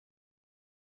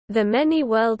The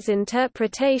many-worlds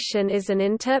interpretation is an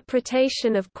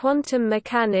interpretation of quantum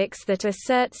mechanics that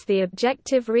asserts the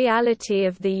objective reality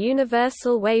of the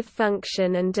universal wave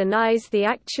function and denies the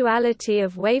actuality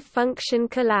of wave function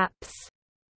collapse.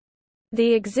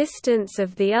 The existence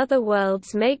of the other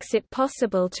worlds makes it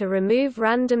possible to remove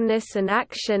randomness and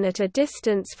action at a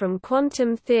distance from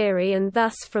quantum theory and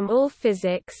thus from all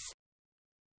physics.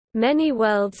 Many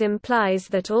worlds implies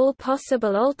that all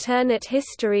possible alternate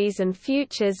histories and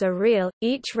futures are real,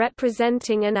 each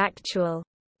representing an actual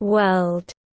world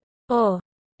or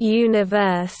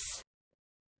universe.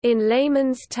 In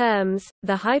layman's terms,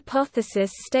 the hypothesis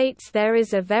states there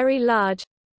is a very large,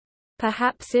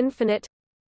 perhaps infinite,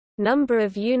 number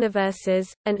of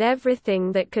universes, and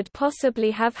everything that could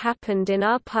possibly have happened in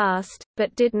our past,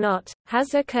 but did not,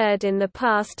 has occurred in the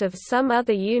past of some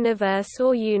other universe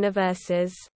or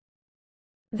universes.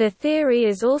 The theory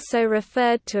is also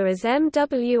referred to as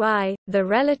MWI, the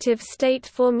relative state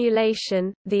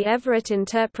formulation, the Everett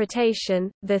interpretation,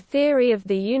 the theory of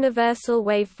the universal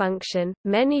wavefunction,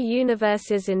 many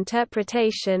universes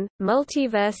interpretation,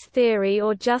 multiverse theory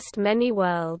or just many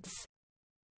worlds.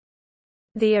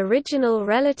 The original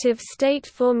relative state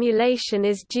formulation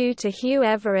is due to Hugh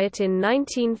Everett in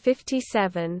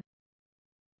 1957.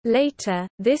 Later,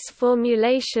 this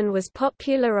formulation was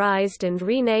popularized and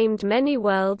renamed many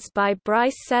worlds by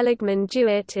Bryce Seligman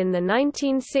Dewitt in the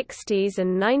 1960s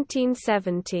and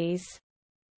 1970s.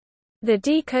 The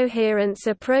decoherence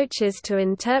approaches to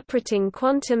interpreting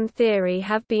quantum theory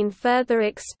have been further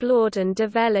explored and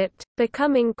developed,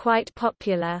 becoming quite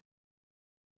popular.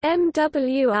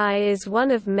 MWI is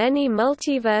one of many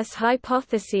multiverse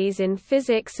hypotheses in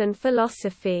physics and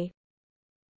philosophy.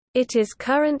 It is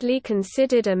currently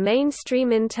considered a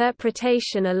mainstream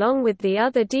interpretation along with the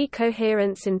other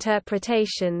decoherence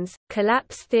interpretations,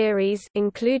 collapse theories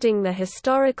including the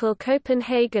historical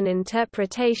Copenhagen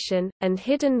interpretation, and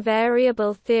hidden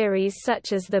variable theories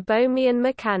such as the Bohmian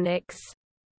mechanics.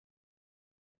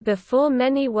 Before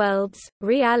many worlds,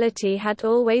 reality had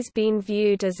always been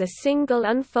viewed as a single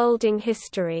unfolding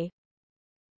history.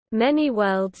 Many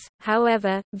worlds,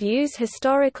 however, views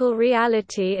historical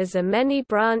reality as a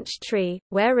many-branch tree,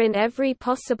 wherein every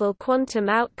possible quantum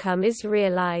outcome is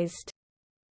realized.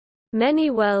 Many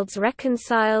worlds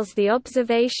reconciles the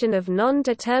observation of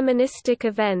non-deterministic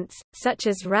events, such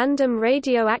as random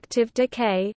radioactive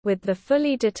decay, with the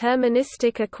fully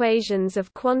deterministic equations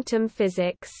of quantum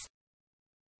physics.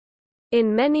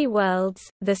 In many worlds,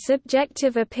 the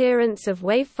subjective appearance of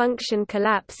wavefunction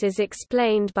collapse is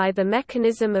explained by the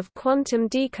mechanism of quantum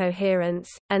decoherence,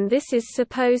 and this is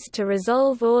supposed to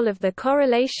resolve all of the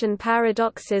correlation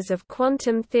paradoxes of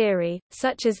quantum theory,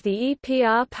 such as the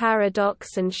EPR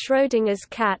paradox and Schrödinger's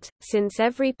cat, since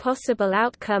every possible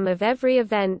outcome of every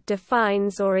event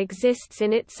defines or exists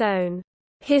in its own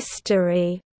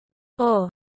history or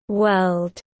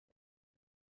world.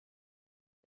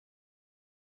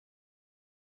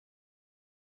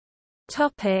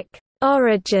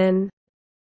 Origin.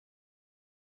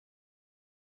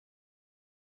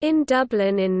 In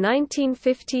Dublin in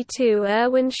 1952,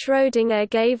 Erwin Schrödinger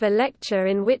gave a lecture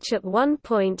in which at one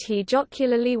point he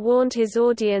jocularly warned his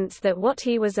audience that what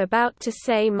he was about to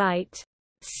say might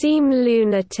seem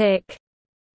lunatic.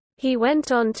 He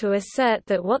went on to assert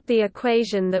that what the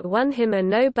equation that won him a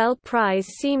Nobel Prize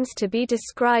seems to be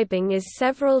describing is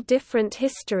several different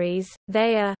histories.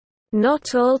 They are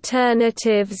not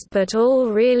alternatives but all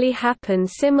really happen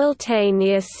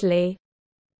simultaneously.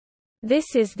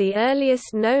 This is the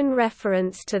earliest known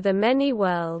reference to the many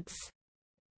worlds.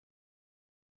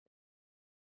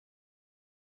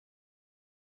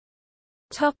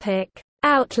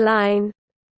 Outline.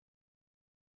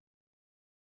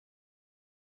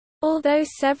 Although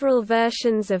several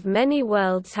versions of many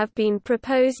worlds have been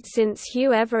proposed since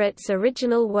Hugh Everett's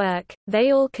original work, they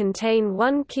all contain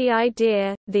one key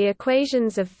idea: the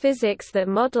equations of physics that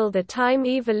model the time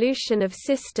evolution of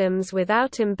systems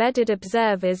without embedded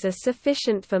observers are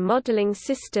sufficient for modeling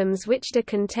systems which do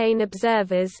contain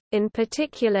observers. In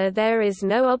particular, there is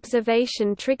no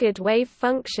observation-triggered wave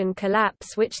function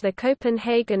collapse which the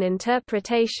Copenhagen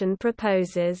interpretation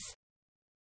proposes.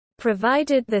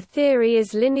 Provided the theory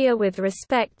is linear with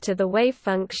respect to the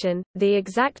wavefunction, the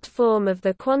exact form of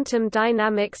the quantum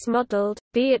dynamics modeled,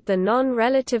 be it the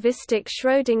non-relativistic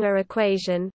Schrödinger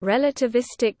equation,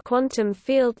 relativistic quantum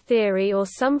field theory or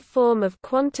some form of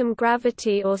quantum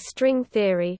gravity or string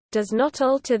theory, does not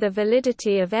alter the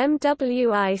validity of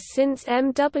MWI, since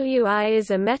MWI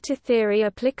is a metatheory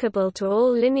applicable to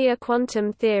all linear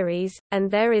quantum theories,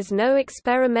 and there is no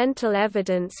experimental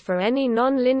evidence for any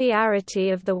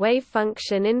non-linearity of the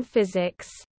wavefunction in physics.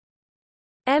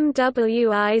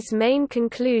 MWI's main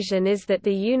conclusion is that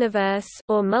the universe,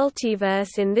 or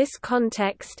multiverse in this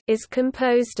context, is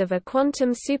composed of a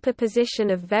quantum superposition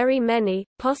of very many,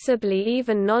 possibly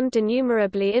even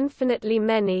non-denumerably infinitely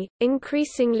many,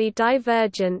 increasingly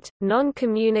divergent,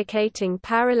 non-communicating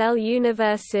parallel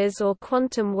universes or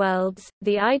quantum worlds.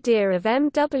 The idea of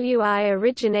MWI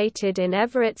originated in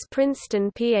Everett's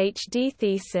Princeton PhD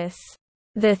thesis,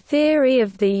 "The Theory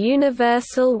of the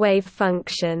Universal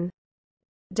Wavefunction,"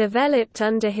 developed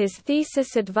under his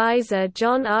thesis advisor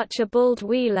John Archibald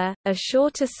Wheeler, a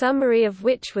shorter summary of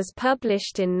which was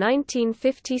published in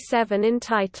 1957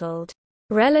 entitled,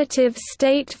 "Relative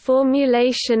State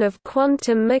Formulation of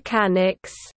Quantum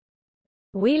Mechanics."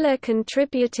 Wheeler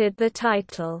contributed the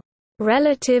title,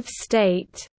 "Relative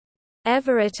State."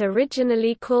 Everett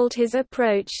originally called his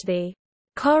approach the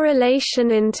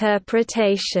correlation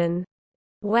interpretation,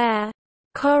 where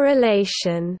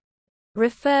correlation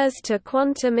refers to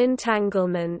quantum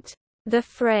entanglement. The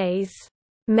phrase,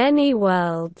 "many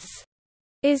worlds,"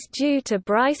 is due to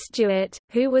Bryce Jewett,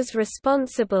 who was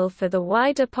responsible for the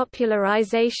wider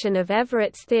popularization of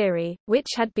Everett's theory, which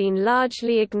had been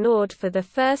largely ignored for the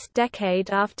first decade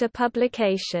after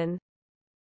publication.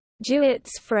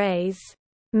 Jewett's phrase,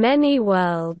 "many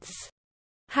worlds,"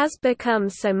 has become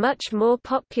so much more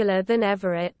popular than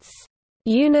Everett's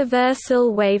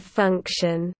universal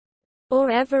wavefunction, or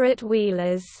Everett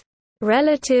Wheeler's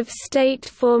relative state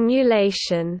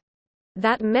formulation,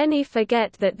 that many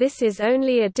forget that this is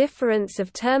only a difference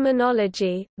of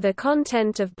terminology. The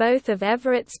content of both of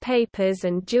Everett's papers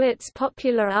and Jewett's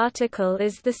popular article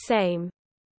is the same.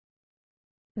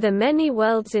 The many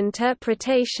worlds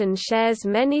interpretation shares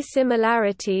many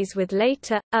similarities with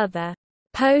later, other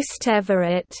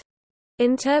post-Everett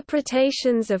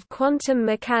interpretations of quantum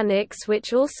mechanics,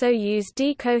 which also use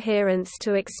decoherence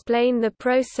to explain the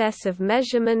process of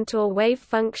measurement or wave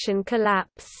function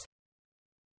collapse.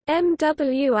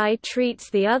 MWI treats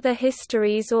the other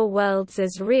histories or worlds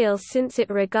as real since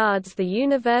it regards the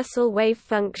universal wave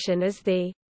function as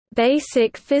the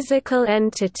basic physical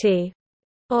entity,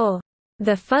 or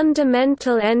the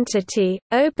fundamental entity,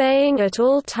 obeying at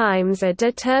all times a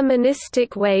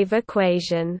deterministic wave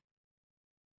equation.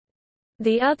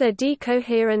 The other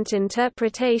decoherent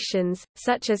interpretations,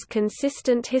 such as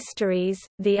consistent histories,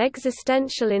 the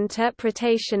existential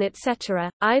interpretation etc.,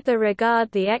 either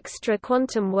regard the extra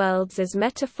quantum worlds as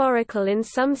metaphorical in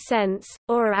some sense,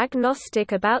 or are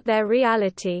agnostic about their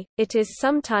reality. It is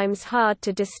sometimes hard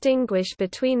to distinguish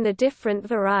between the different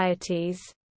varieties.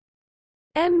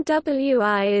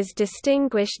 MWI is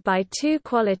distinguished by two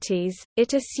qualities: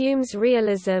 it assumes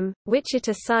realism, which it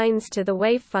assigns to the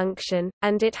wavefunction,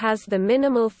 and it has the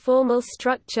minimal formal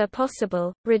structure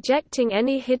possible, rejecting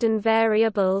any hidden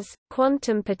variables,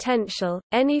 quantum potential,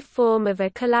 any form of a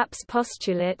collapse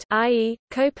postulate, i.e.,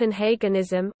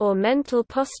 Copenhagenism, or mental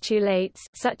postulates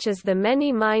such as the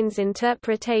many minds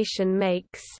interpretation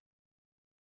makes.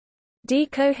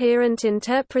 Decoherent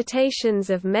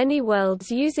interpretations of many worlds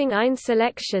using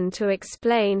einselection to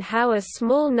explain how a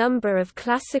small number of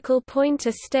classical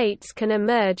pointer states can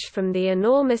emerge from the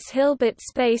enormous Hilbert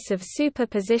space of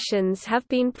superpositions have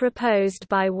been proposed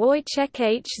by Wojciech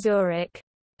H. Zurek.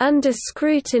 Under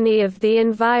scrutiny of the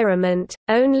environment,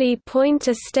 only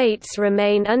pointer states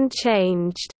remain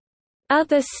unchanged.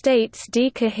 Other states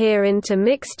decohere into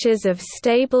mixtures of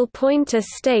stable pointer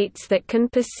states that can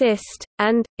persist,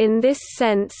 and, in this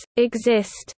sense,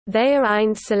 exist. They are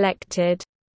einselected.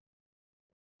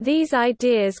 These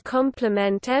ideas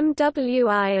complement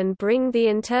MWI and bring the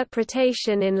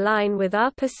interpretation in line with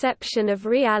our perception of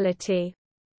reality.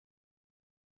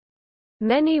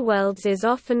 Many worlds is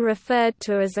often referred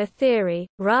to as a theory,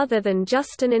 rather than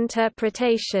just an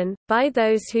interpretation, by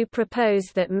those who propose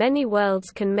that many worlds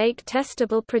can make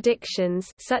testable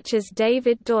predictions such as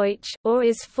David Deutsch, or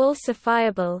is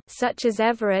falsifiable such as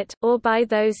Everett, or by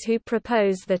those who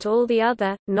propose that all the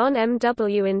other,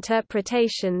 non-MW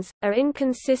interpretations, are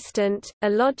inconsistent,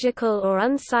 illogical or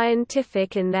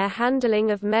unscientific in their handling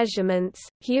of measurements.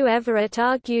 Hugh Everett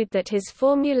argued that his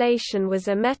formulation was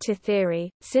a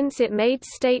meta-theory, since it made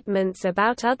statements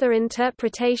about other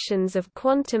interpretations of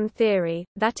quantum theory,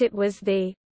 that it was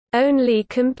the only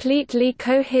completely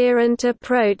coherent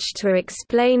approach to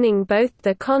explaining both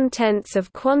the contents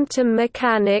of quantum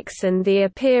mechanics and the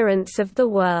appearance of the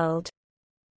world.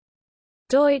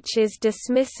 Deutsch is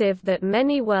dismissive that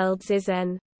many worlds is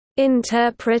an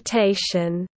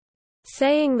interpretation,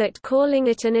 saying that calling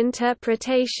it an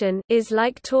interpretation is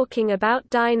like talking about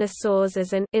dinosaurs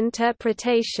as an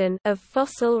interpretation of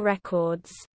fossil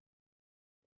records.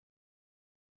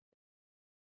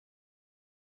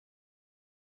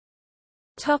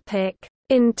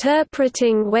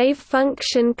 Interpreting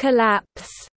wavefunction collapse.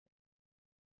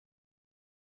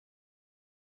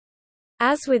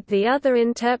 As with the other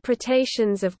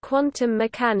interpretations of quantum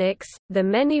mechanics, the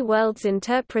many-worlds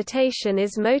interpretation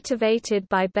is motivated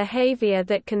by behavior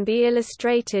that can be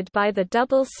illustrated by the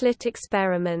double-slit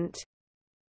experiment.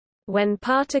 When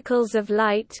particles of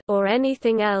light or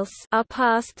anything else are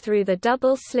passed through the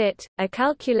double slit, a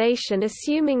calculation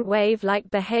assuming wave-like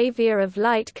behavior of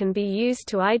light can be used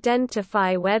to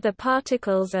identify where the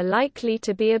particles are likely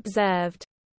to be observed.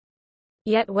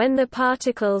 Yet when the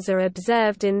particles are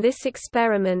observed in this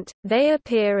experiment, they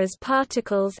appear as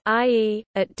particles, i.e.,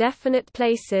 at definite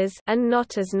places, and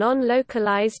not as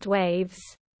non-localized waves.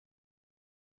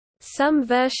 Some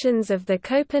versions of the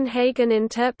Copenhagen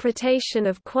interpretation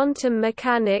of quantum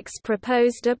mechanics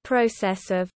proposed a process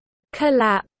of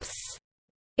collapse,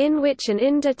 in which an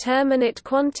indeterminate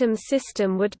quantum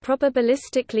system would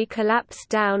probabilistically collapse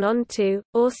down onto,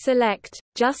 or select,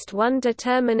 just one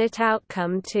determinate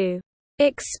outcome to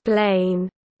explain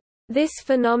this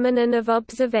phenomenon of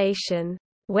observation.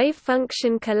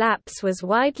 Wavefunction collapse was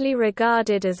widely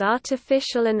regarded as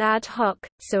artificial and ad hoc,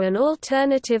 so an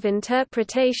alternative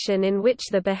interpretation in which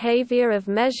the behavior of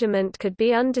measurement could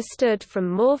be understood from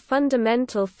more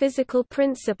fundamental physical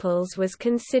principles was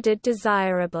considered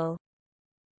desirable.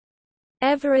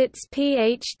 Everett's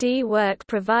PhD work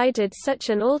provided such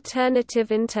an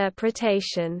alternative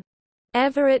interpretation.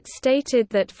 Everett stated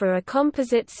that for a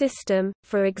composite system,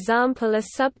 for example a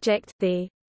subject, the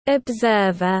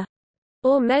observer,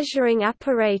 or measuring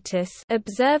apparatus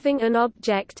observing an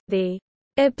object, the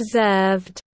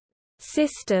observed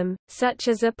system, such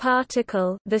as a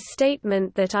particle, the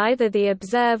statement that either the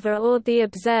observer or the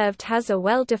observed has a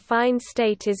well-defined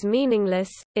state is meaningless.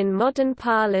 In modern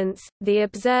parlance, the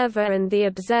observer and the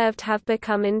observed have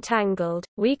become entangled.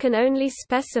 We can only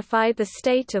specify the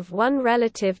state of one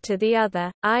relative to the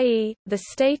other, i.e., the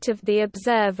state of the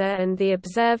observer and the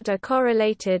observed are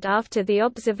correlated after the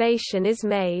observation is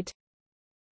made.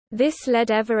 This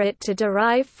led Everett to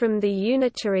derive from the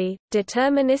unitary,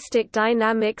 deterministic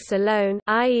dynamics alone,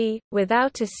 i.e.,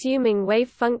 without assuming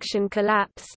wavefunction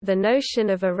collapse, the notion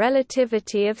of a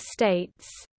relativity of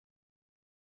states.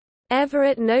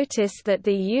 Everett noticed that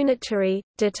the unitary,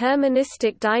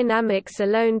 deterministic dynamics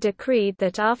alone decreed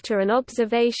that after an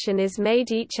observation is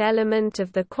made each element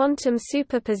of the quantum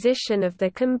superposition of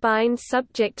the combined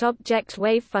subject-object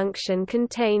wavefunction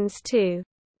contains two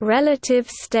relative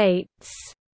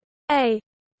states, a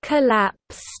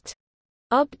collapsed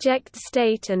object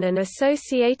state and an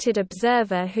associated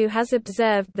observer who has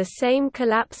observed the same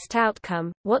collapsed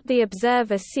outcome. What the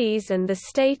observer sees and the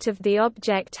state of the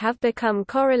object have become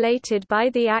correlated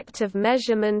by the act of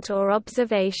measurement or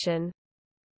observation.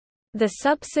 The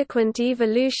subsequent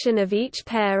evolution of each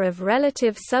pair of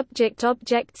relative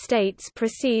subject-object states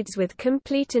proceeds with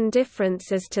complete indifference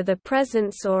as to the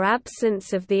presence or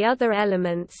absence of the other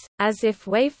elements, as if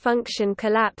wavefunction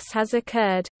collapse has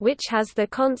occurred, which has the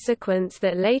consequence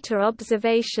that later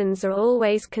observations are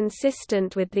always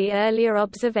consistent with the earlier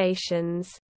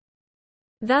observations.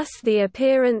 Thus the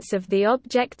appearance of the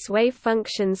object's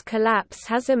wavefunctions collapse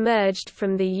has emerged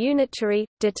from the unitary,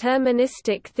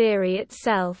 deterministic theory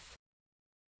itself.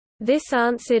 This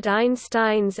answered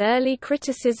Einstein's early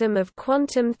criticism of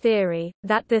quantum theory,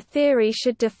 that the theory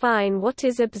should define what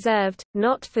is observed,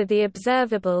 not for the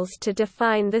observables to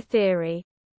define the theory.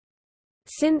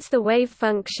 Since the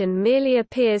wavefunction merely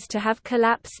appears to have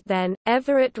collapsed then,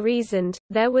 Everett reasoned,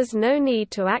 there was no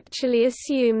need to actually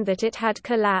assume that it had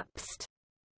collapsed.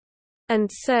 And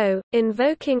so,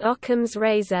 invoking Occam's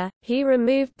razor, he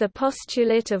removed the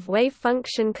postulate of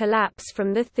wavefunction collapse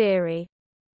from the theory.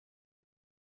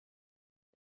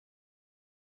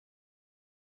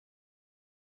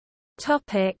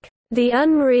 The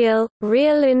unreal,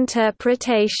 real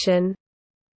interpretation.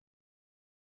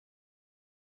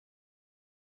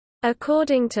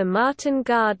 According to Martin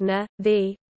Gardner,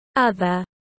 the other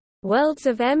worlds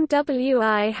of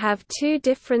MWI have two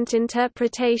different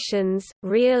interpretations,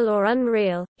 real or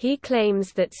unreal. He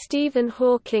claims that Stephen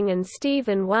Hawking and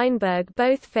Steven Weinberg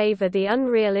both favor the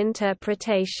unreal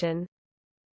interpretation.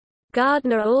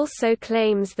 Gardner also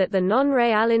claims that the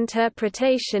non-real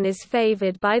interpretation is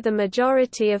favored by the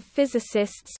majority of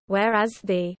physicists, whereas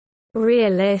the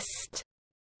realist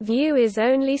view is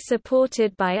only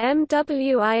supported by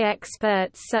MWI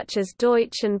experts such as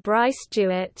Deutsch and Bryce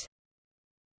Jewett.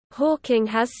 Hawking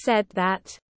has said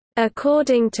that,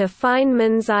 according to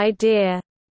Feynman's idea,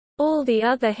 all the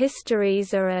other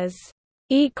histories are as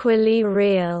equally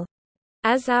real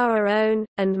as our own,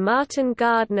 and Martin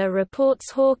Gardner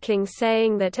reports Hawking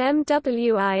saying that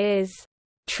MWI is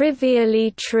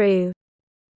trivially true.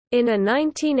 In a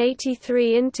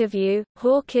 1983 interview,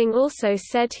 Hawking also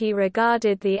said he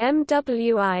regarded the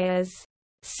MWI as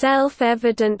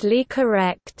self-evidently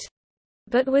correct,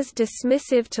 but was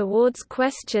dismissive towards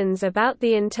questions about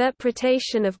the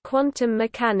interpretation of quantum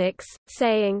mechanics,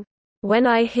 saying, "When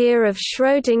I hear of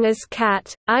Schrödinger's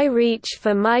cat, I reach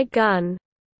for my gun."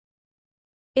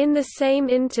 In the same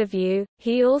interview,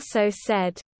 he also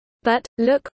said, "But,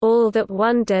 look, all that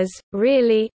one does,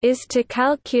 really, is to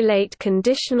calculate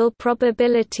conditional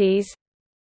probabilities.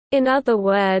 In other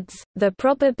words, the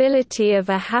probability of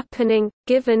a happening,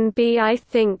 given B. I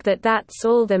think that that's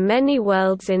all the many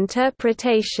worlds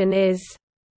interpretation is.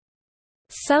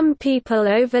 Some people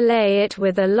overlay it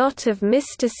with a lot of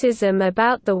mysticism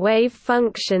about the wave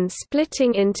function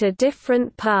splitting into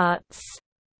different parts.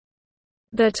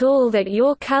 But all that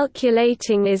you're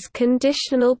calculating is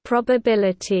conditional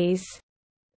probabilities."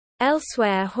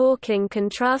 Elsewhere, Hawking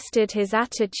contrasted his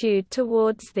attitude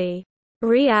towards the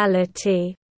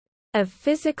reality of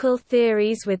physical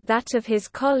theories with that of his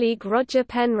colleague Roger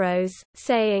Penrose,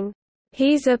 saying,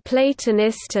 "He's a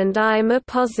Platonist and I'm a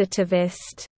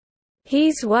positivist.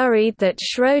 He's worried that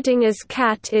Schrödinger's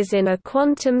cat is in a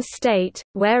quantum state,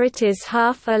 where it is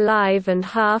half alive and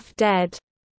half dead.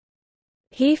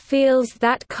 He feels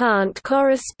that can't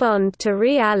correspond to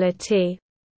reality.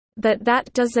 But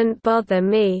that doesn't bother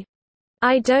me.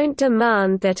 I don't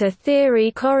demand that a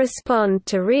theory correspond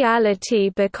to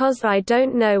reality because I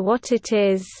don't know what it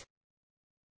is.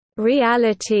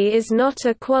 Reality is not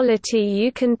a quality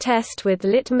you can test with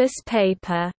litmus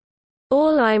paper.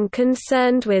 All I'm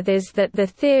concerned with is that the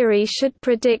theory should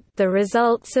predict the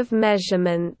results of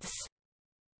measurements.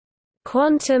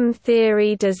 Quantum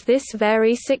theory does this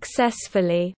very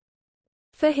successfully."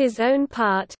 For his own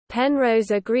part,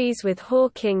 Penrose agrees with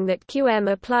Hawking that QM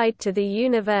applied to the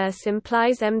universe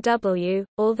implies MW,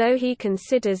 although he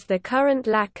considers the current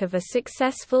lack of a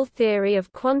successful theory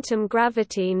of quantum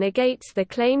gravity negates the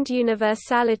claimed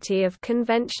universality of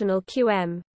conventional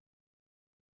QM.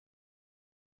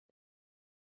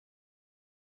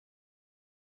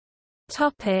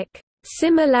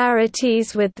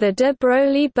 Similarities with the de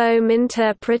Broglie-Bohm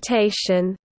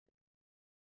interpretation.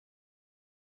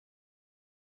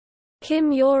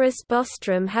 Kim Joris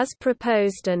Bostrom has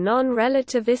proposed a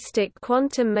non-relativistic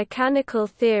quantum mechanical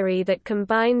theory that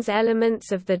combines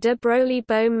elements of the de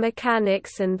Broglie-Bohm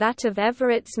mechanics and that of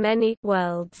Everett's many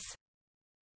worlds.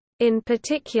 In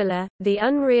particular, the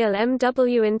unreal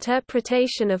MW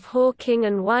interpretation of Hawking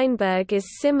and Weinberg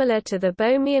is similar to the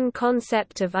Bohmian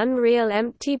concept of unreal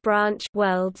empty branch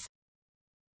worlds.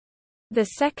 The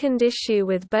second issue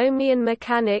with Bohmian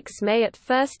mechanics may at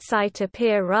first sight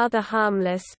appear rather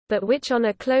harmless, but which on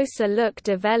a closer look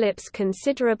develops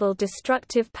considerable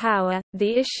destructive power,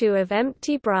 the issue of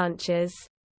empty branches.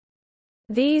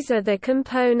 These are the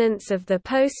components of the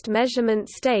post-measurement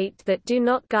state that do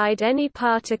not guide any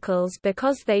particles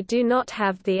because they do not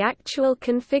have the actual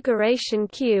configuration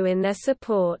Q in their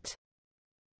support.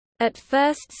 At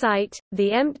first sight,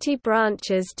 the empty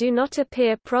branches do not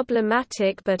appear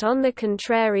problematic but on the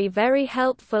contrary very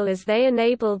helpful as they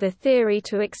enable the theory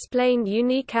to explain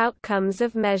unique outcomes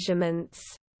of measurements.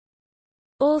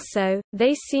 Also,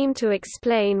 they seem to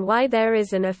explain why there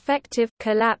is an effective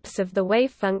collapse of the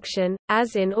wavefunction,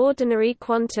 as in ordinary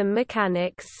quantum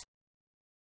mechanics.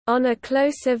 On a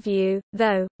closer view,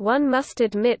 though, one must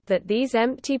admit that these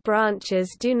empty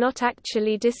branches do not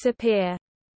actually disappear.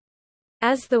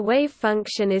 As the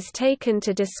wavefunction is taken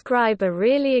to describe a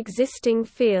really existing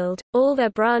field, all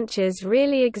their branches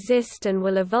really exist and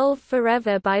will evolve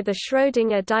forever by the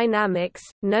Schrödinger dynamics,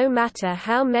 no matter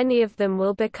how many of them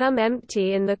will become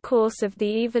empty in the course of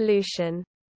the evolution.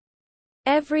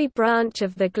 Every branch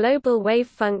of the global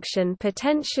wavefunction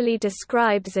potentially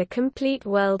describes a complete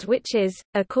world which is,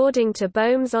 according to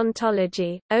Bohm's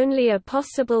ontology, only a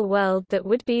possible world that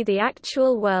would be the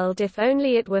actual world if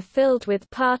only it were filled with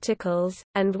particles,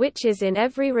 and which is in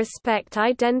every respect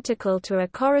identical to a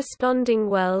corresponding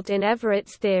world in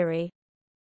Everett's theory.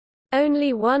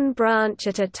 Only one branch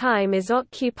at a time is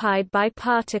occupied by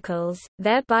particles,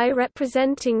 thereby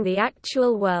representing the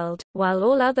actual world, while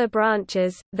all other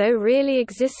branches, though really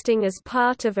existing as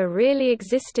part of a really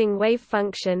existing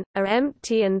wavefunction, are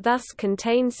empty and thus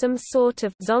contain some sort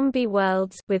of zombie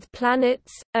worlds with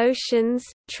planets, oceans,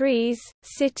 trees,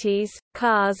 cities,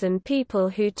 cars and people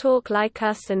who talk like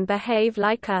us and behave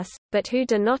like us, but who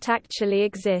do not actually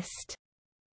exist.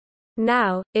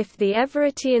 Now, if the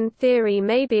Everettian theory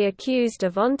may be accused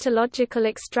of ontological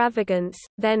extravagance,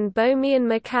 then Bohmian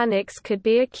mechanics could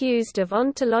be accused of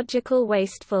ontological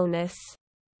wastefulness.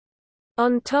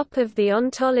 On top of the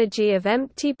ontology of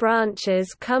empty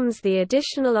branches comes the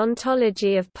additional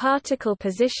ontology of particle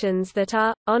positions that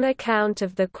are, on account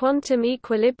of the quantum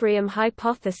equilibrium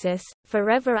hypothesis,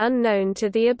 forever unknown to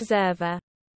the observer.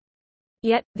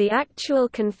 Yet, the actual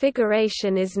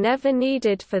configuration is never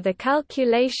needed for the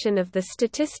calculation of the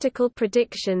statistical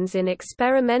predictions in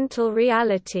experimental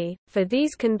reality, for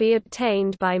these can be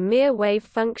obtained by mere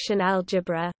wavefunction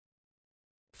algebra.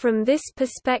 From this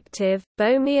perspective,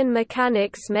 Bohmian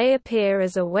mechanics may appear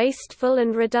as a wasteful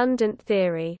and redundant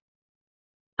theory.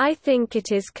 I think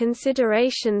it is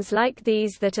considerations like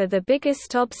these that are the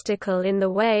biggest obstacle in the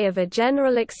way of a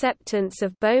general acceptance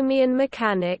of Bohmian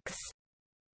mechanics.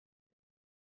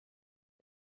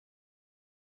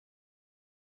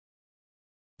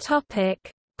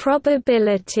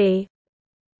 Probability.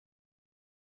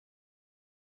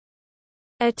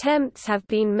 Attempts have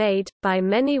been made, by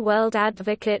many world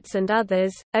advocates and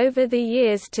others, over the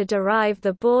years to derive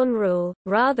the Born rule,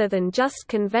 rather than just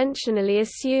conventionally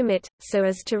assume it, so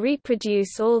as to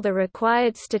reproduce all the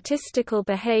required statistical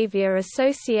behavior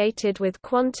associated with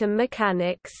quantum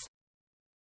mechanics.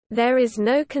 There is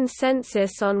no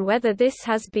consensus on whether this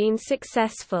has been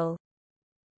successful.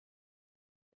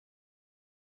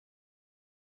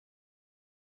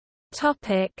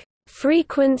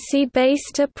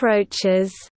 Frequency-based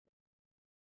approaches.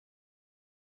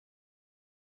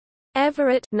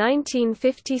 Everett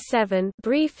 1957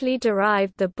 briefly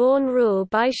derived the Born rule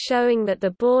by showing that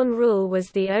the Born rule was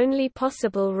the only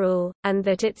possible rule, and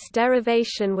that its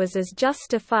derivation was as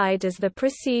justified as the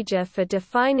procedure for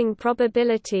defining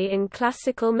probability in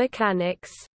classical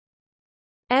mechanics.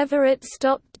 Everett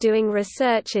stopped doing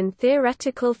research in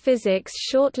theoretical physics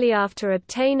shortly after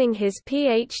obtaining his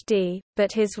PhD,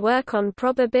 but his work on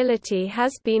probability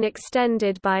has been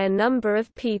extended by a number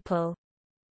of people.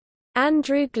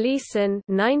 Andrew Gleason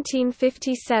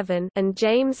 (1957) and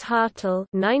James Hartle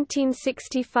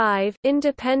 (1965)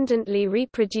 independently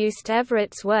reproduced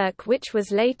Everett's work, which was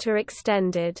later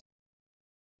extended.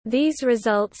 These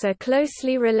results are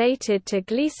closely related to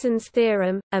Gleason's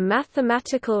theorem, a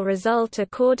mathematical result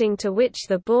according to which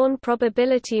the Born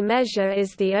probability measure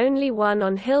is the only one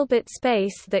on Hilbert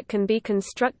space that can be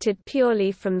constructed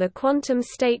purely from the quantum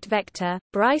state vector.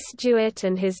 Bryce Jewett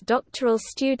and his doctoral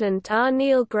student R.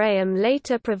 Neil Graham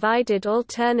later provided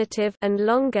alternative and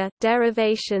longer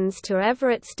derivations to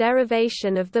Everett's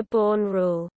derivation of the Born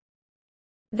rule.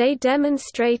 They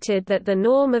demonstrated that the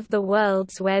norm of the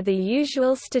worlds where the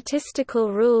usual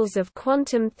statistical rules of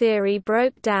quantum theory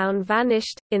broke down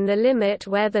vanished, in the limit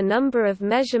where the number of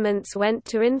measurements went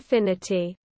to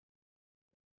infinity.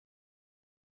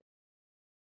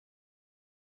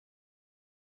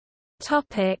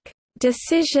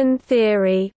 Decision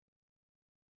theory.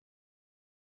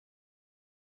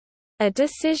 A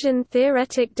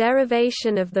decision-theoretic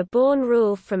derivation of the Born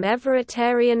rule from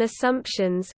Everettian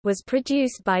assumptions, was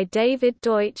produced by David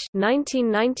Deutsch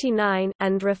 (1999)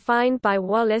 and refined by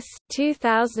Wallace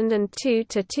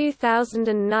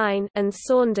 (2002–2009) and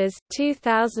Saunders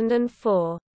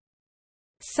 (2004).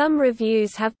 Some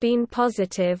reviews have been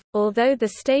positive, although the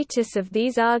status of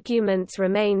these arguments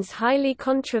remains highly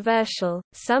controversial.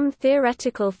 Some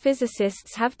theoretical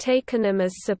physicists have taken them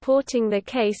as supporting the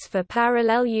case for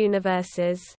parallel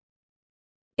universes.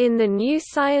 In the New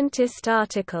Scientist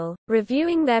article,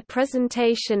 reviewing their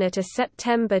presentation at a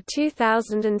September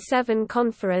 2007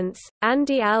 conference,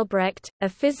 Andy Albrecht, a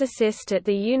physicist at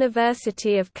the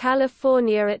University of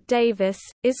California at Davis,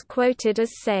 is quoted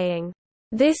as saying,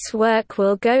 "This work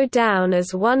will go down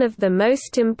as one of the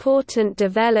most important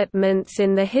developments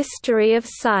in the history of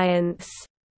science."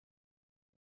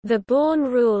 The Born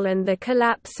rule and the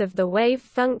collapse of the wave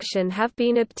function have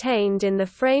been obtained in the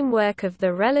framework of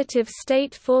the relative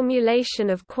state formulation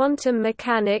of quantum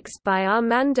mechanics by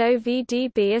Armando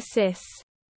V.D.B. Assis.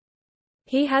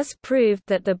 He has proved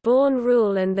that the Born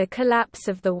rule and the collapse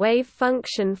of the wave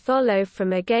function follow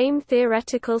from a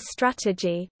game-theoretical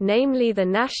strategy, namely the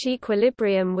Nash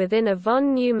equilibrium within a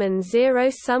von Neumann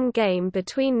zero-sum game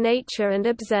between nature and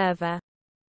observer.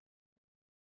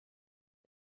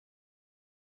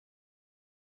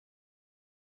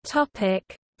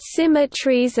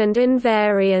 Symmetries and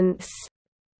invariance.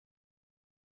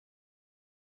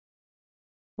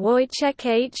 Wojciech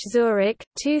H. Zurich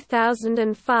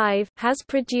 2005 has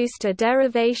produced a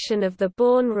derivation of the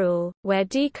Born rule, where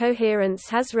decoherence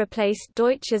has replaced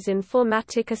Deutsch's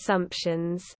informatic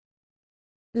assumptions.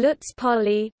 Lutz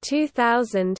Polly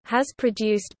 2000 has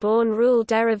produced Born rule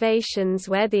derivations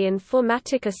where the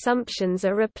informatic assumptions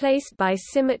are replaced by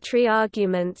symmetry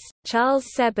arguments. Charles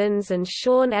Sebens and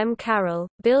Sean M. Carroll,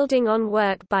 building on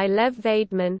work by Lev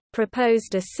Vaidman,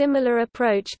 proposed a similar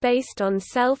approach based on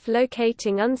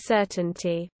self-locating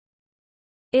uncertainty.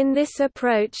 In this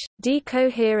approach,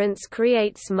 decoherence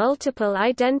creates multiple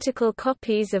identical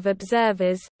copies of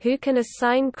observers, who can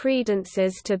assign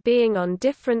credences to being on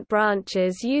different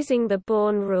branches using the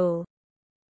Born rule.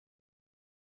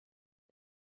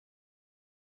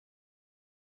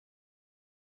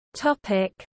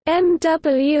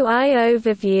 MWI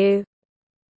overview.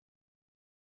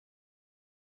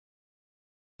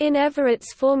 In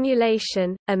Everett's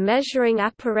formulation, a measuring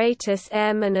apparatus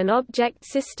M and an object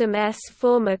system S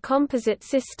form a composite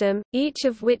system, each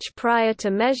of which prior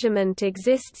to measurement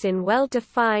exists in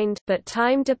well-defined but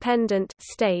time-dependent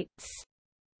states.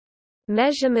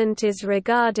 Measurement is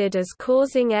regarded as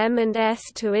causing M and S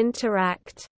to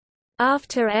interact.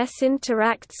 After S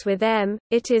interacts with M,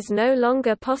 it is no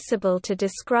longer possible to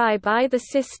describe either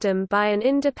system by an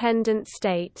independent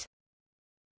state.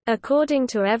 According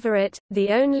to Everett, the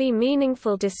only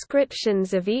meaningful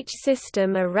descriptions of each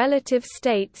system are relative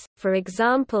states, for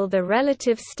example the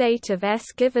relative state of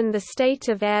S given the state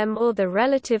of M or the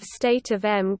relative state of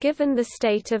M given the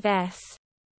state of S.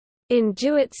 In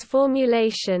Jewett's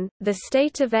formulation, the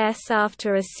state of S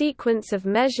after a sequence of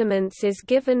measurements is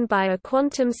given by a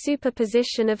quantum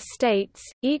superposition of states,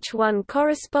 each one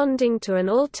corresponding to an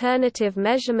alternative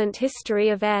measurement history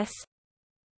of S.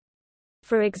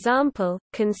 For example,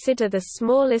 consider the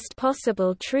smallest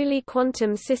possible truly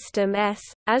quantum system S,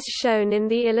 as shown in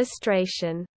the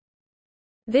illustration.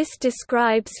 This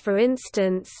describes, for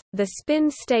instance, the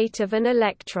spin state of an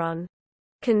electron.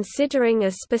 Considering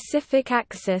a specific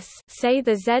axis, say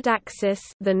the z-axis,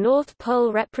 the north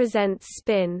pole represents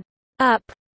spin up,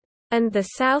 and the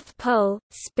south pole,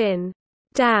 spin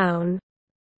down.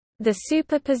 The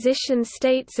superposition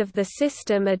states of the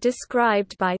system are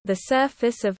described by the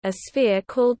surface of a sphere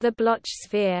called the Bloch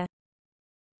sphere.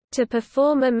 To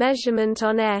perform a measurement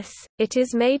on S, it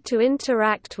is made to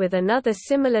interact with another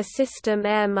similar system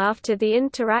M. After the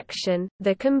interaction,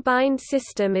 the combined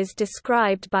system is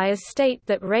described by a state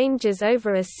that ranges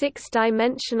over a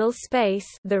six-dimensional space.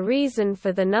 The reason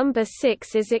for the number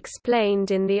 6 is explained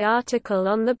in the article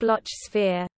on the Bloch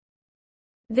sphere.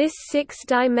 This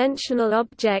six-dimensional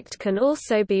object can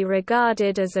also be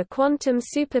regarded as a quantum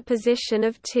superposition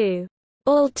of two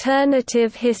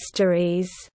alternative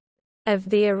histories of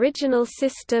the original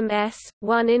system S,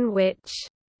 one in which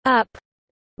up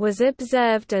was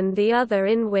observed and the other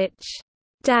in which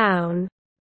down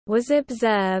was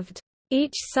observed.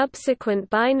 Each subsequent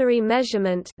binary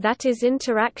measurement, that is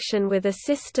interaction with a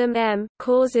system M,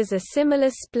 causes a similar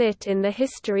split in the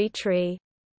history tree.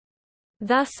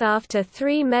 Thus after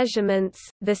 3 measurements,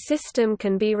 the system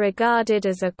can be regarded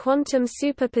as a quantum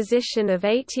superposition of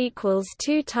 8 equals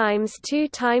 2 times 2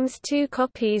 times 2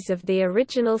 copies of the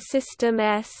original system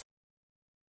S.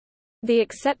 The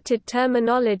accepted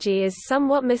terminology is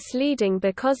somewhat misleading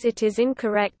because it is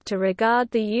incorrect to regard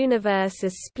the universe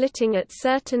as splitting at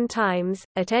certain times.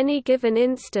 At any given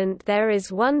instant there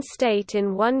is one state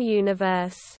in one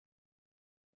universe.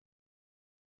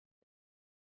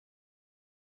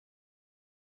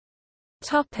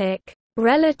 Topic: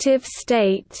 Relative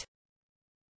state.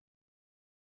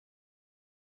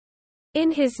 In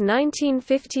his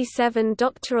 1957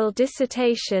 doctoral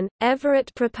dissertation,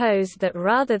 Everett proposed that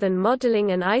rather than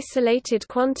modeling an isolated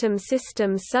quantum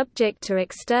system subject to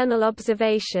external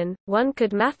observation, one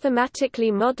could mathematically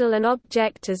model an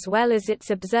object as well as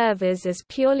its observers as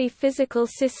purely physical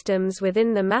systems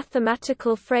within the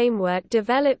mathematical framework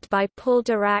developed by Paul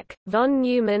Dirac, von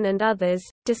Neumann and others,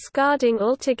 discarding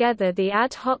altogether the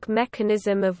ad hoc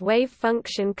mechanism of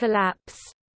wave-function collapse.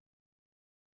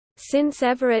 Since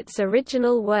Everett's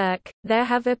original work, there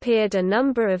have appeared a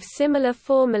number of similar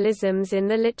formalisms in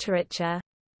the literature.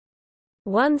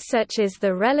 One such is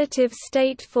the relative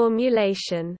state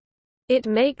formulation. It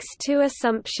makes 2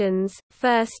 assumptions.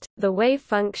 First, the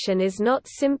wavefunction is not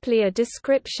simply a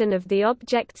description of the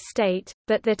object state,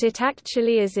 but that it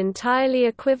actually is entirely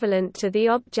equivalent to the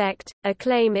object, a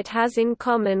claim it has in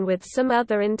common with some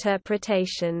other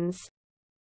interpretations.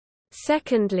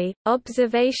 Secondly,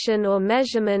 observation or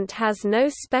measurement has no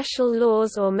special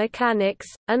laws or mechanics,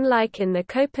 unlike in the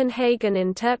Copenhagen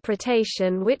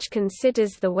interpretation which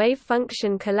considers the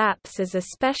wavefunction collapse as a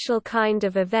special kind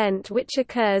of event which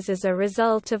occurs as a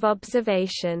result of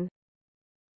observation.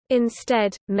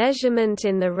 Instead, measurement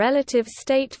in the relative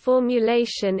state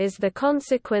formulation is the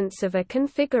consequence of a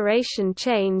configuration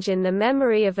change in the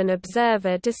memory of an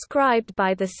observer described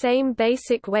by the same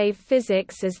basic wave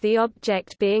physics as the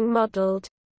object being modeled.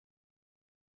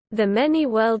 The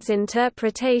many-worlds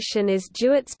interpretation is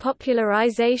Jewett's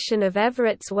popularization of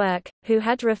Everett's work, who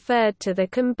had referred to the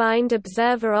combined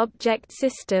observer-object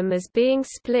system as being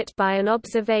split by an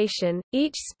observation,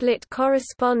 each split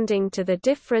corresponding to the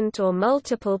different or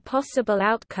multiple possible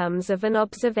outcomes of an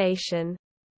observation.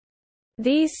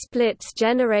 These splits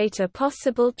generate a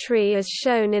possible tree as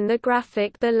shown in the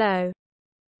graphic below.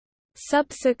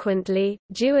 Subsequently,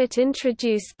 Jewett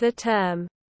introduced the term,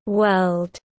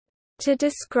 world, to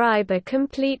describe a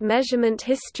complete measurement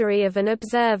history of an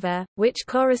observer, which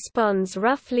corresponds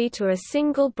roughly to a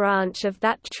single branch of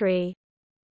that tree.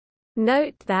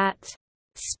 Note that,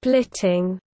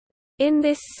 splitting, in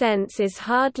this sense is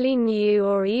hardly new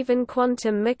or even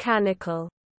quantum mechanical.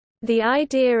 The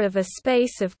idea of a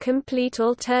space of complete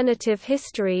alternative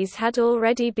histories had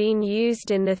already been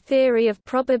used in the theory of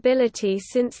probability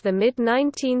since the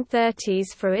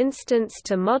mid-1930s, for instance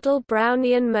to model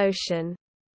Brownian motion.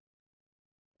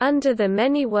 Under the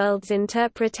many-worlds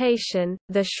interpretation,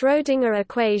 the Schrödinger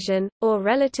equation, or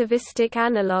relativistic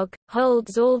analog,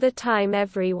 holds all the time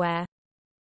everywhere.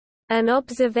 An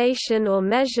observation or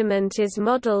measurement is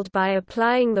modeled by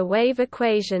applying the wave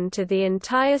equation to the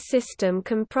entire system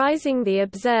comprising the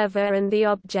observer and the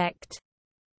object.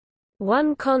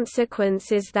 One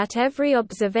consequence is that every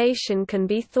observation can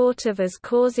be thought of as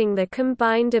causing the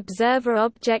combined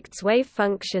observer-object's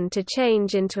wavefunction to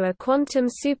change into a quantum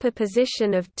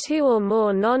superposition of two or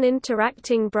more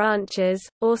non-interacting branches,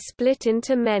 or split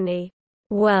into many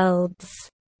worlds.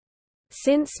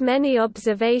 Since many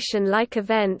observation-like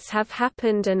events have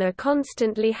happened and are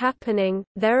constantly happening,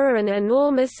 there are an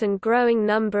enormous and growing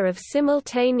number of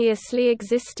simultaneously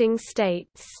existing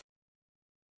states.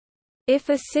 If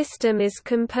a system is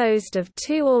composed of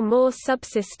two or more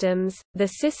subsystems, the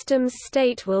system's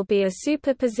state will be a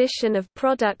superposition of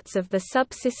products of the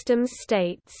subsystem's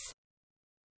states.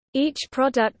 Each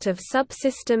product of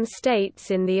subsystem states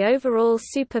in the overall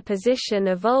superposition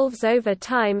evolves over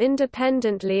time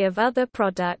independently of other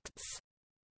products.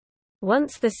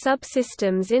 Once the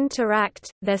subsystems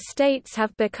interact, their states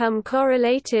have become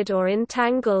correlated or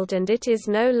entangled, and it is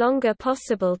no longer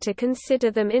possible to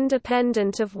consider them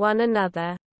independent of one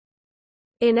another.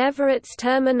 In Everett's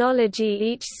terminology,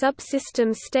 each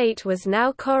subsystem state was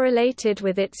now correlated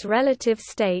with its relative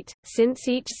state, since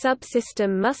each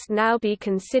subsystem must now be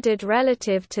considered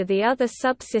relative to the other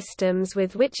subsystems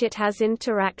with which it has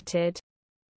interacted.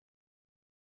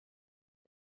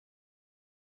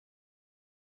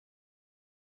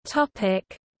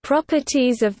 Topic: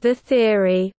 Properties of the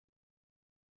theory.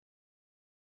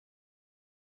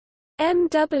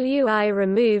 MWI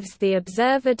removes the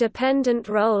observer-dependent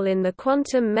role in the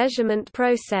quantum measurement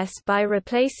process by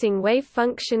replacing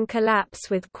wavefunction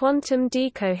collapse with quantum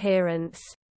decoherence.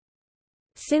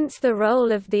 Since the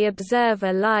role of the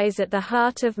observer lies at the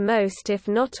heart of most, if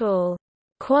not all,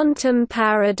 quantum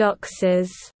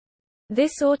paradoxes,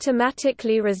 this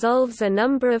automatically resolves a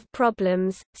number of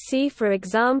problems, see for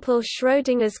example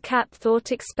Schrödinger's cat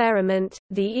thought experiment,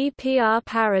 the EPR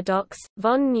paradox,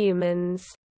 von Neumann's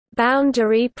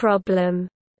boundary problem,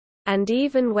 and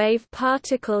even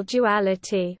wave-particle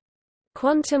duality.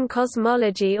 Quantum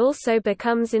cosmology also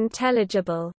becomes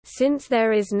intelligible, since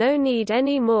there is no need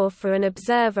anymore for an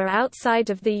observer outside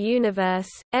of the universe.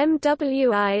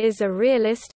 MWI is a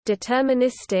realist,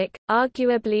 deterministic,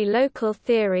 arguably local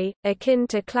theory, akin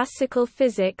to classical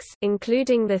physics,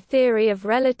 including the theory of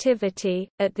relativity,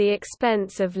 at the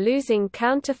expense of losing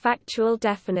counterfactual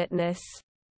definiteness.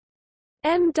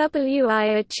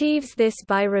 MWI achieves this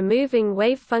by removing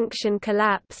wavefunction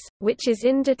collapse, which is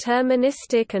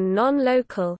indeterministic and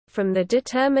non-local, from the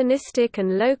deterministic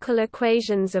and local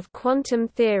equations of quantum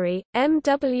theory.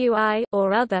 MWI,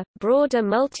 or other, broader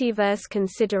multiverse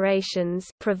considerations,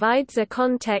 provides a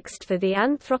context for the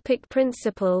anthropic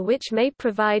principle which may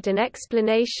provide an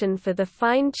explanation for the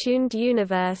fine-tuned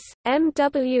universe.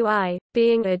 MWI,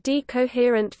 being a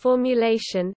decoherent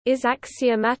formulation, is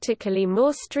axiomatically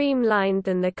more streamlined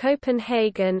than the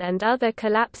Copenhagen and other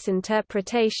collapse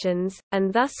interpretations,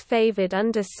 and thus favored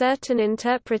under certain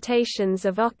interpretations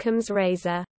of Occam's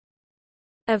razor.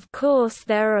 Of course,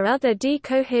 there are other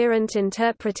decoherent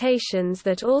interpretations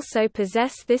that also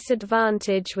possess this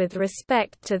advantage with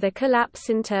respect to the collapse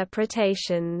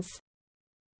interpretations.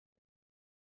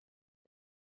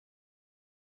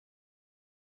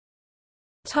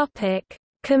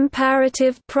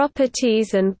 Comparative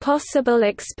properties and possible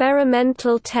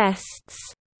experimental tests.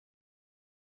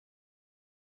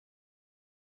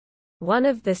 One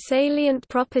of the salient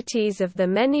properties of the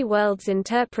many worlds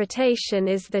interpretation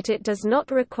is that it does not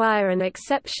require an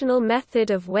exceptional method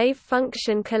of wave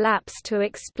function collapse to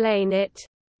explain it.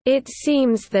 It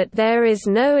seems that there is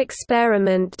no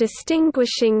experiment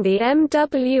distinguishing the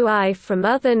MWI from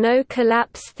other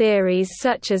no-collapse theories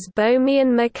such as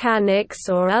Bohmian mechanics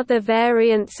or other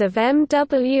variants of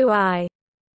MWI.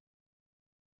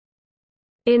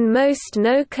 In most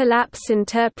no-collapse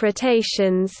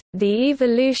interpretations, the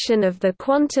evolution of the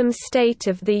quantum state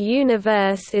of the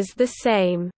universe is the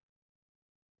same.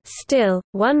 Still,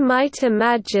 one might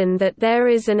imagine that there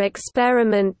is an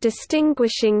experiment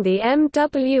distinguishing the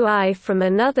MWI from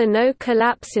another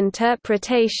no-collapse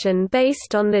interpretation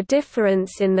based on the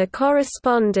difference in the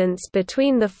correspondence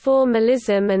between the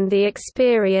formalism and the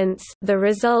experience, the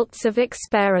results of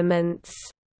experiments.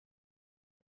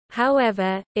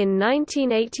 However, in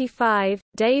 1985,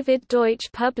 David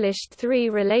Deutsch published 3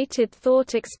 related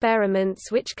thought experiments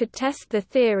which could test the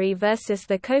theory versus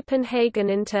the Copenhagen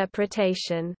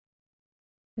interpretation.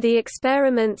 The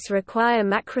experiments require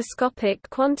macroscopic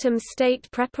quantum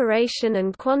state preparation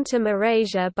and quantum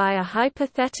erasure by a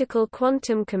hypothetical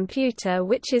quantum computer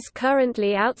which is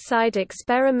currently outside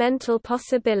experimental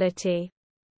possibility.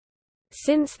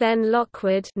 Since then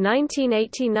Lockwood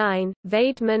 1989,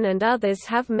 Vaidman and others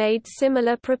have made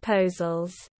similar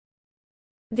proposals.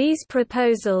 These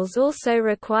proposals also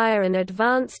require an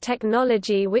advanced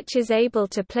technology which is able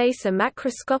to place a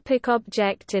macroscopic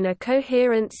object in a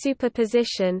coherent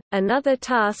superposition, another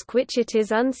task which it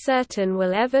is uncertain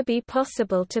will ever be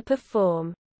possible to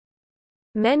perform.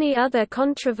 Many other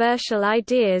controversial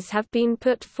ideas have been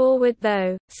put forward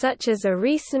though, such as a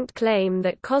recent claim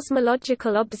that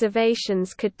cosmological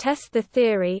observations could test the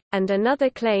theory, and another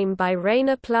claim by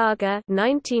Rainer Plage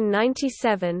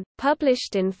 1997,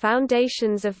 published in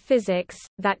Foundations of Physics,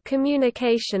 that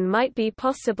communication might be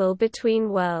possible between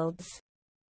worlds.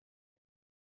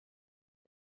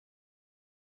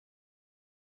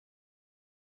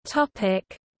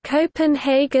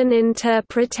 Copenhagen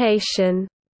interpretation.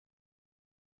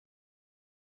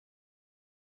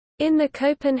 In the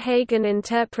Copenhagen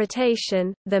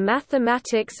interpretation, the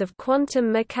mathematics of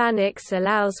quantum mechanics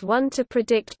allows one to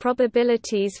predict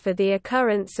probabilities for the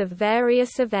occurrence of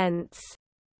various events.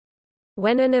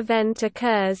 When an event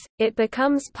occurs, it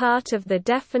becomes part of the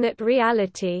definite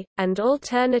reality, and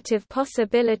alternative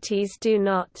possibilities do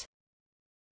not.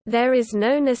 There is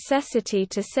no necessity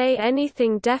to say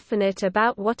anything definite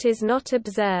about what is not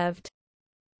observed.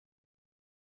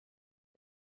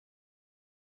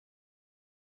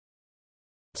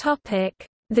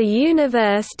 The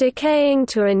universe decaying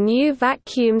to a new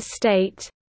vacuum state.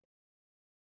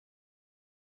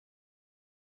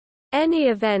 Any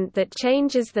event that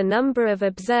changes the number of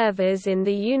observers in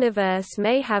the universe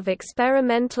may have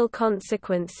experimental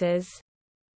consequences.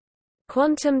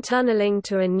 Quantum tunneling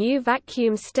to a new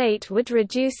vacuum state would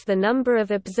reduce the number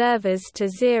of observers to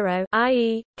zero,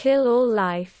 i.e., kill all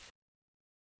life.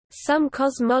 Some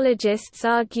cosmologists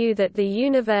argue that the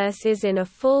universe is in a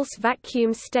false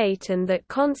vacuum state and that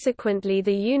consequently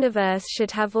the universe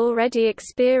should have already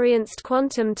experienced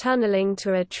quantum tunneling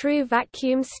to a true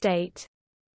vacuum state.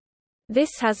 This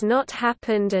has not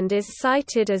happened and is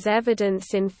cited as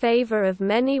evidence in favor of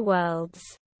many worlds.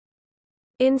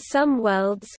 In some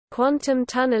worlds, quantum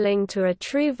tunneling to a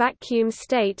true vacuum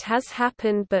state has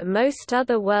happened, but most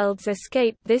other worlds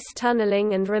escape this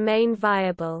tunneling and remain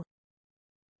viable.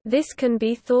 This can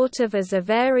be thought of as a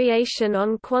variation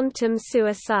on quantum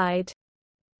suicide.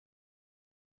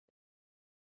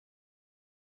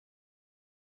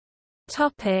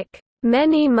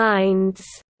 Many minds.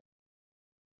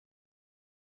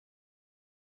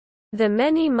 The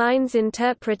many minds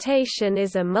interpretation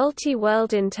is a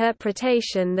multi-world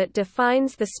interpretation that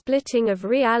defines the splitting of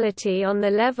reality on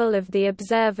the level of the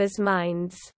observer's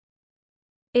minds.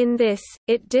 In this,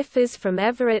 it differs from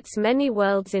Everett's many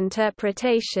worlds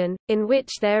interpretation, in which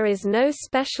there is no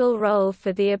special role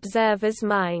for the observer's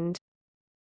mind.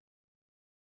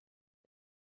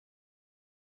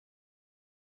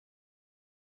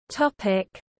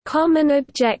 Common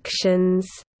objections.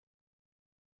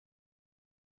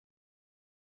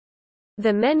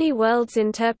 The many worlds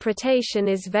interpretation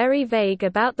is very vague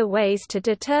about the ways to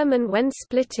determine when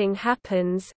splitting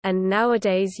happens, and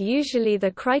nowadays usually the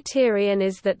criterion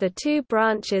is that the two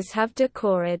branches have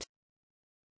decohered.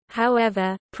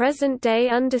 However, present-day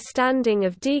understanding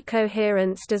of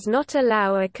decoherence does not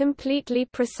allow a completely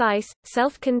precise,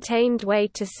 self-contained way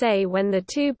to say when the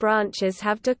two branches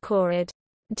have decohered,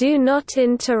 do not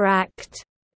interact,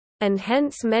 and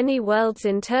hence many worlds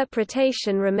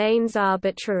interpretation remains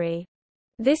arbitrary.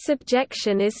 This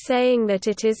objection is saying that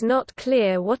it is not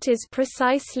clear what is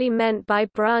precisely meant by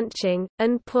branching,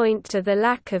 and point to the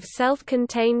lack of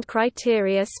self-contained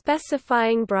criteria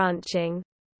specifying branching.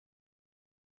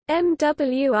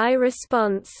 MWI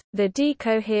response, the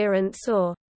decoherence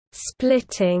or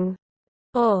splitting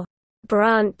or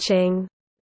branching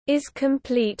is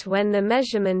complete when the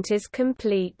measurement is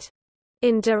complete.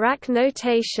 In Dirac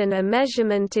notation, a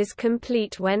measurement is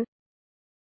complete when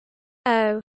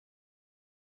O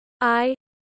I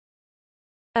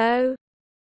O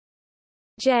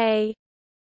J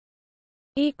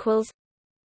equals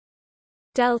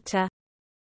delta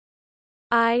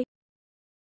I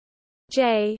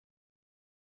J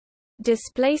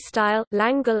display style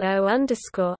Langle O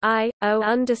underscore I O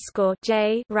underscore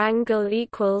J wrangle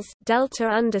equals delta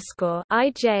underscore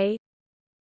I J,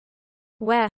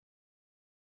 where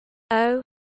O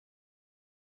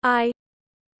I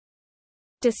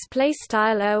display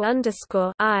style O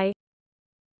underscore I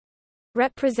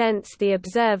represents the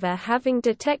observer having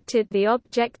detected the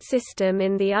object system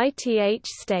in the ith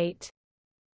state.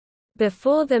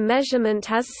 Before the measurement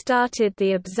has started,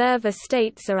 the observer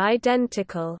states are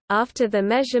identical. After the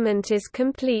measurement is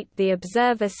complete, the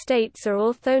observer states are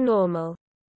orthonormal.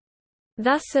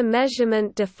 Thus a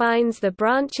measurement defines the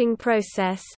branching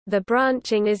process. The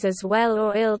branching is as well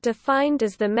or ill defined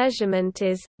as the measurement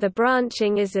is. The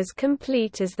branching is as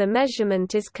complete as the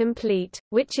measurement is complete,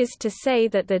 which is to say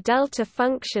that the delta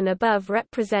function above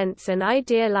represents an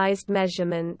idealized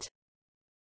measurement.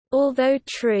 Although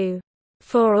true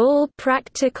for all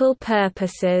practical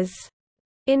purposes,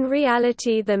 in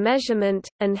reality the measurement,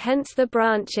 and hence the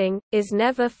branching, is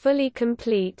never fully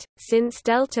complete, since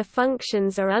delta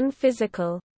functions are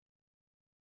unphysical.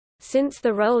 Since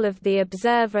the role of the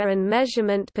observer and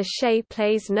measurement per se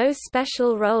plays no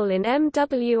special role in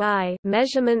MWI,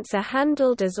 measurements are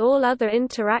handled as all other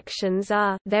interactions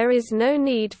are. There is no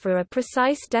need for a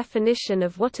precise definition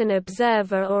of what an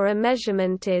observer or a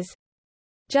measurement is.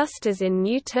 Just as in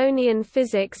Newtonian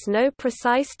physics no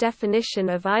precise definition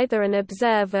of either an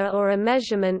observer or a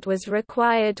measurement was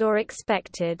required or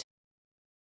expected.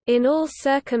 In all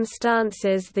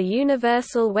circumstances, the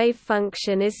universal wave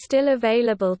function is still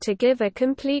available to give a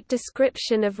complete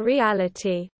description of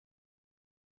reality.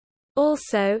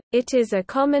 Also, it is a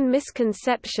common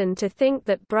misconception to think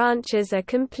that branches are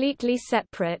completely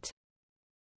separate.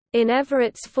 In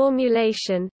Everett's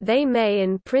formulation, they may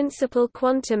in principle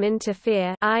quantum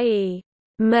interfere, i.e.,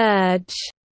 merge,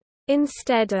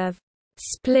 instead of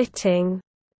splitting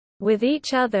with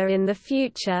each other in the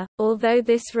future, although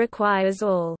this requires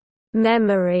all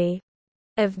memory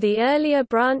of the earlier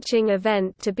branching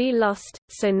event to be lost,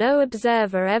 so no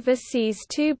observer ever sees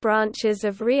two branches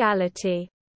of reality.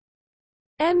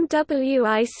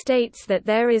 MWI states that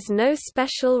there is no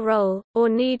special role, or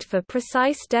need for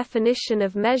precise definition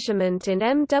of measurement in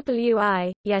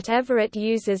MWI, yet Everett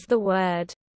uses the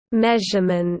word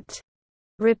measurement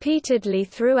repeatedly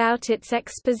throughout its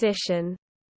exposition.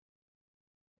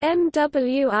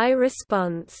 MWI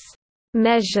response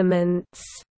measurements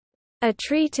are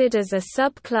treated as a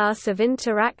subclass of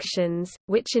interactions,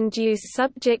 which induce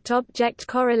subject-object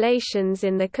correlations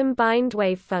in the combined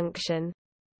wavefunction.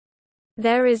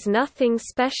 There is nothing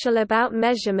special about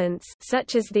measurements,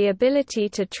 such as the ability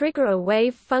to trigger a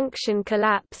wave function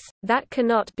collapse, that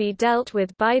cannot be dealt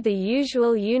with by the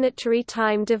usual unitary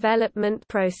time development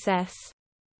process.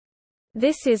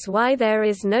 This is why there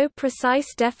is no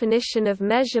precise definition of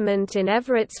measurement in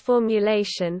Everett's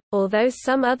formulation, although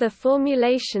some other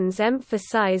formulations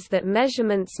emphasize that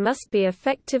measurements must be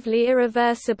effectively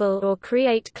irreversible or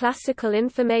create classical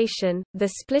information, the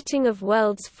splitting of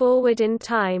worlds forward in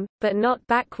time, but not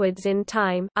backwards in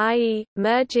time, i.e.,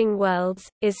 merging worlds,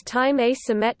 is time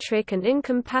asymmetric and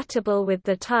incompatible with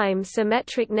the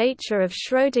time-symmetric nature of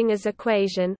Schrödinger's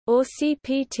equation, or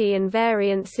CPT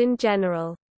invariance in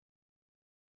general.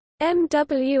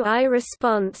 MWI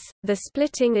response, the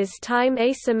splitting is time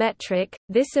asymmetric.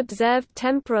 This observed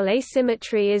temporal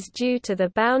asymmetry is due to the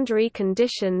boundary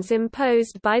conditions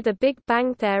imposed by the Big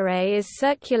Bang. There is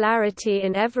circularity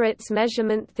in Everett's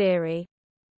measurement theory.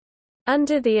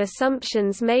 Under the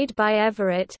assumptions made by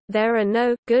Everett, there are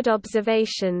no good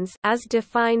observations as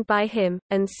defined by him,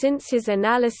 and since his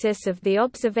analysis of the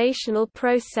observational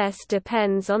process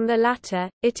depends on the latter,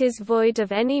 it is void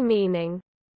of any meaning.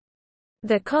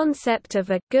 The concept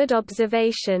of a good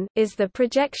observation is the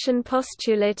projection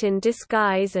postulate in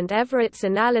disguise, and Everett's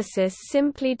analysis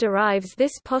simply derives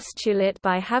this postulate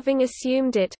by having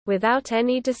assumed it, without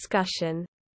any discussion.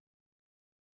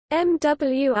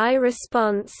 MWI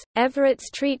response, Everett's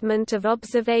treatment of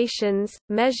observations,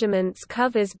 measurements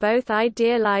covers both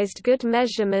idealized good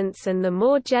measurements and the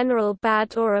more general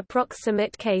bad or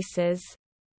approximate cases.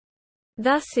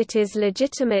 Thus it is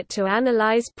legitimate to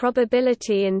analyze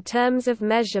probability in terms of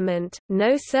measurement.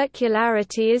 No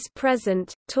circularity is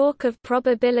present. Talk of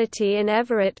probability in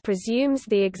Everett presumes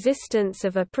the existence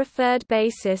of a preferred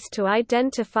basis to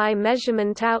identify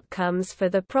measurement outcomes for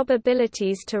the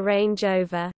probabilities to range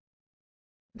over.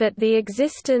 But the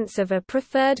existence of a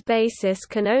preferred basis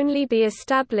can only be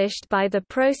established by the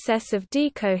process of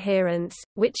decoherence,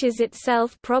 which is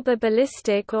itself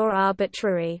probabilistic or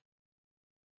arbitrary.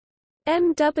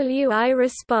 MWI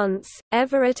response,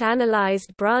 Everett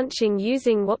analyzed branching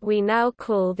using what we now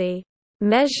call the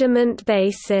measurement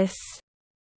basis.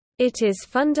 It is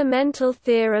fundamental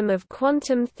theorem of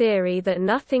quantum theory that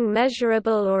nothing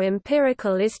measurable or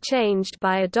empirical is changed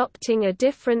by adopting a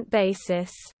different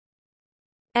basis.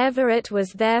 Everett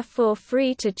was therefore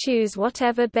free to choose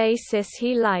whatever basis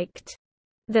he liked.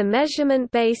 The measurement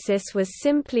basis was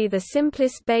simply the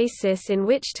simplest basis in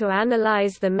which to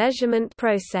analyze the measurement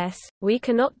process. We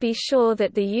cannot be sure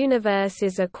that the universe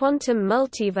is a quantum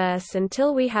multiverse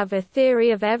until we have a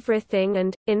theory of everything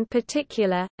and, in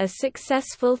particular, a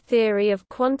successful theory of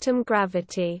quantum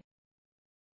gravity.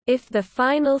 If the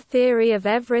final theory of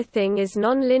everything is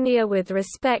nonlinear with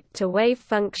respect to wave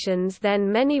functions,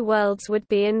 then many worlds would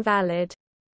be invalid.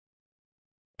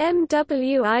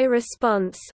 MWI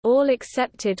response, all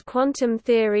accepted quantum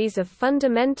theories of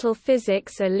fundamental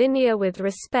physics are linear with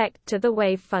respect to the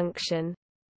wave function.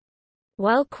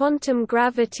 While quantum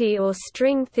gravity or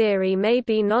string theory may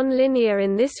be nonlinear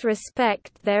in this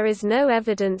respect, there is no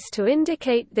evidence to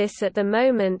indicate this at the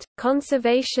moment.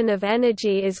 Conservation of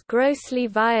energy is grossly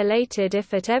violated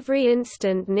if at every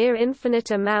instant near infinite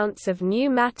amounts of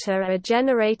new matter are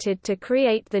generated to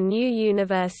create the new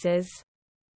universes.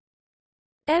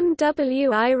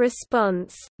 MWI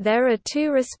response, there are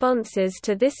two responses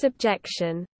to this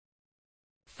objection.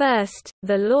 First,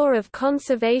 the law of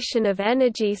conservation of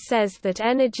energy says that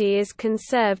energy is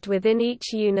conserved within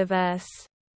each universe.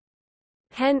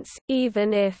 Hence,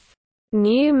 even if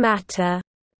new matter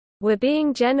were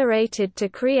being generated to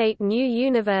create new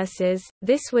universes,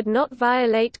 this would not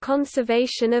violate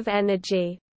conservation of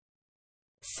energy.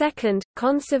 Second,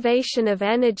 conservation of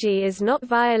energy is not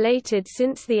violated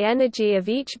since the energy of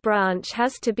each branch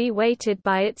has to be weighted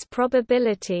by its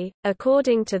probability,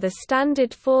 according to the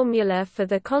standard formula for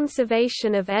the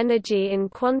conservation of energy in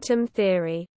quantum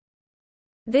theory.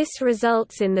 This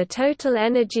results in the total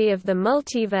energy of the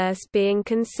multiverse being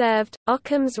conserved.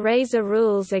 Occam's razor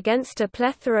rules against a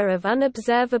plethora of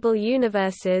unobservable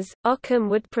universes. Occam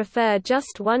would prefer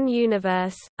just one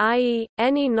universe, i.e.,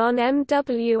 any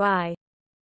non-MWI.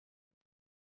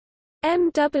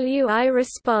 MWI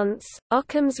response,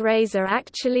 Occam's razor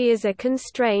actually is a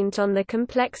constraint on the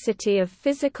complexity of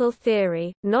physical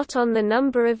theory, not on the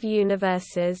number of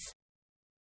universes.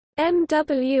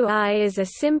 MWI is a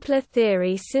simpler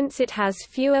theory since it has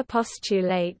fewer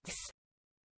postulates.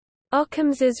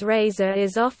 Occam's razor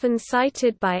is often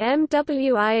cited by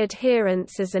MWI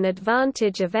adherents as an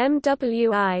advantage of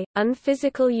MWI,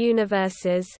 unphysical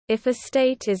universes, if a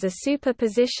state is a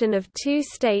superposition of two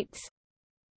states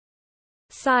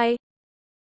psi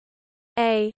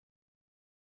a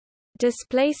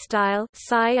display style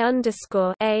psi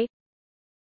underscore a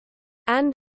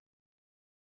and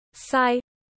psi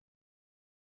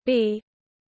b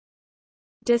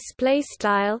display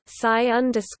style psi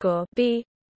underscore b,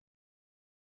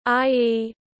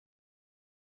 i.e.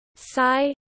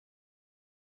 psi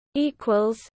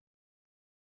equals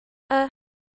a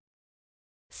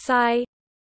psi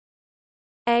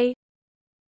a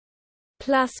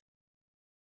plus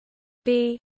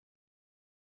b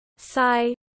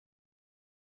psi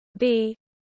b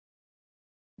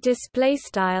display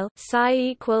style psi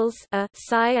equals a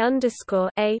psi underscore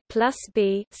a plus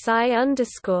b psi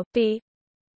underscore b,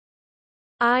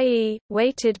 i.e.,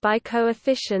 weighted by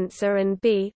coefficients a and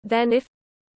b. Then if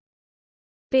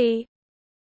b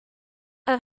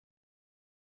a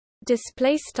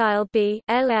display style b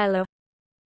ll,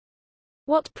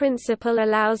 what principle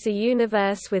allows a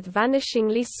universe with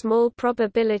vanishingly small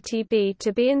probability b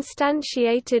to be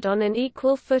instantiated on an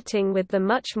equal footing with the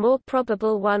much more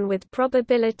probable one with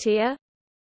probability a?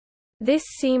 This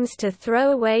seems to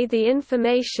throw away the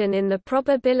information in the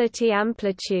probability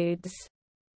amplitudes.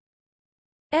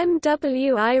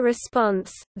 MWI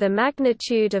response, the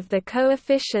magnitude of the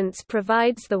coefficients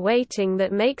provides the weighting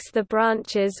that makes the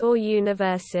branches or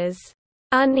universes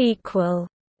unequal.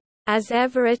 as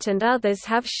Everett and others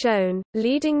have shown,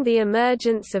 leading the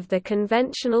emergence of the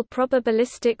conventional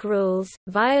probabilistic rules,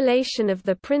 violation of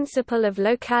the principle of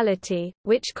locality,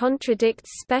 which contradicts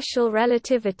special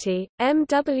relativity.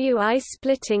 MWI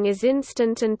splitting is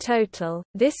instant and total.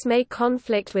 This may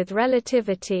conflict with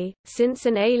relativity, since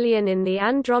an alien in the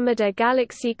Andromeda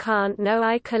galaxy can't know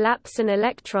I collapse an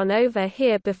electron over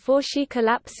here before she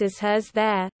collapses hers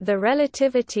there. The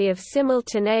relativity of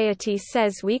simultaneity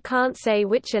says we can't say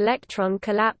which electron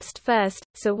collapsed first,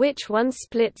 so which one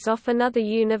splits off another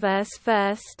universe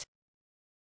first?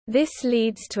 This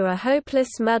leads to a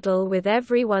hopeless muddle with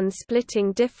everyone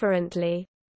splitting differently.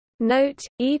 Note,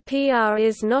 EPR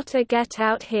is not a get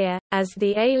out here, as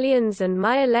the aliens and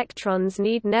my electrons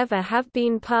need never have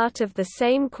been part of the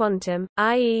same quantum,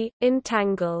 i.e.,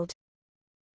 entangled.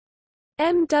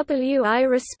 MWI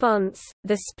response,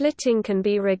 the splitting can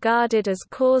be regarded as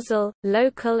causal,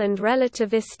 local and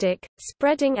relativistic,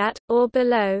 spreading at, or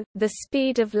below, the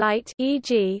speed of light,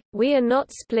 e.g., we are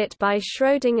not split by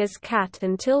Schrödinger's cat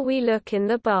until we look in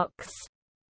the box.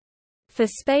 For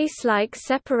space-like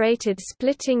separated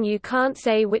splitting you can't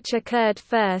say which occurred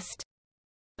first.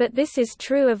 But this is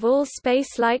true of all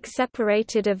space-like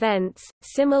separated events,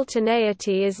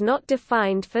 simultaneity is not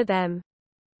defined for them.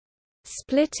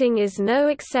 Splitting is no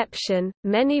exception,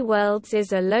 many worlds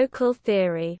is a local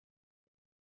theory.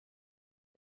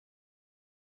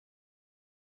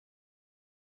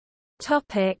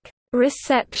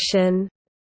 Reception.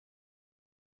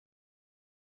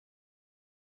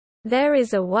 There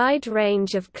is a wide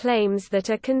range of claims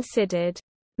that are considered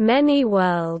many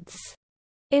worlds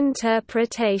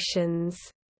interpretations.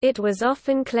 It was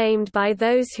often claimed by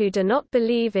those who do not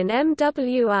believe in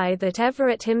MWI that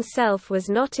Everett himself was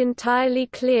not entirely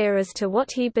clear as to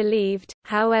what he believed.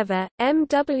 However,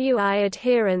 MWI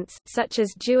adherents such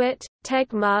as Jewett,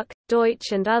 Tegmark,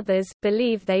 Deutsch and others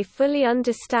believe they fully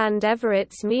understand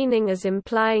Everett's meaning as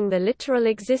implying the literal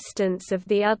existence of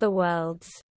the other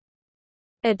worlds.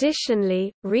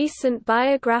 Additionally, recent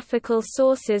biographical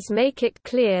sources make it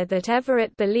clear that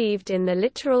Everett believed in the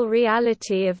literal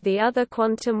reality of the other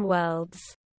quantum worlds.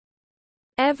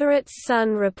 Everett's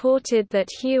son reported that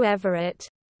Hugh Everett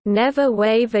never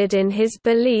wavered in his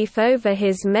belief over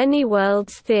his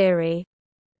many-worlds theory.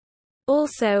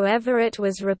 Also, Everett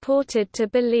was reported to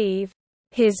believe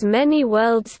his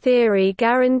many-worlds theory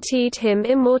guaranteed him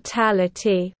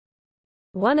immortality.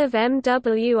 One of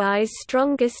MWI's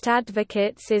strongest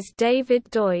advocates is David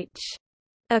Deutsch.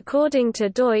 According to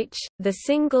Deutsch, the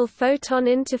single photon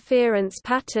interference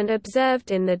pattern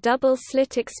observed in the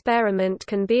double-slit experiment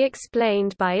can be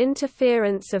explained by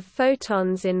interference of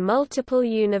photons in multiple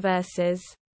universes.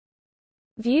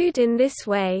 Viewed in this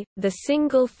way, the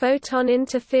single photon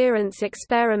interference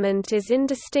experiment is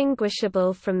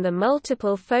indistinguishable from the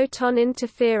multiple photon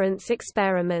interference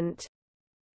experiment.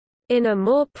 In a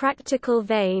more practical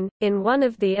vein, in one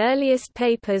of the earliest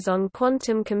papers on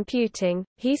quantum computing,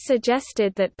 he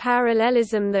suggested that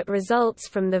parallelism that results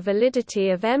from the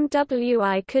validity of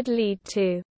MWI could lead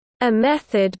to a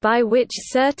method by which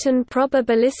certain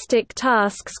probabilistic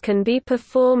tasks can be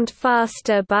performed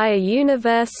faster by a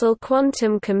universal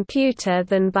quantum computer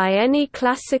than by any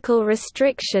classical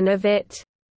restriction of it.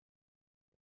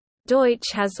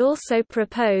 Deutsch has also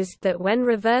proposed that when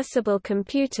reversible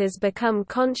computers become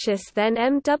conscious, then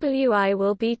MWI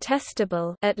will be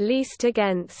testable, at least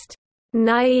against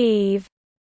naive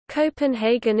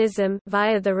Copenhagenism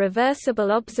via the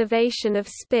reversible observation of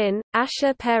spin.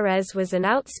 Asher Perez was an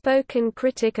outspoken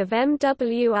critic of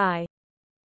MWI.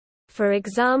 For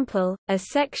example, a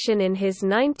section in his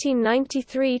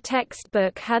 1993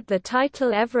 textbook had the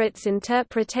title Everett's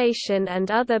Interpretation and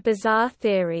Other Bizarre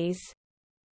Theories.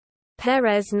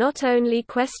 Perez not only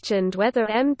questioned whether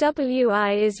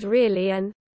MWI is really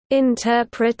an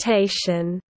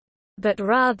interpretation, but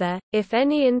rather, if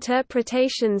any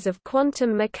interpretations of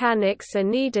quantum mechanics are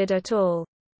needed at all.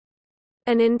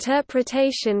 An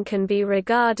interpretation can be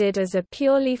regarded as a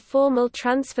purely formal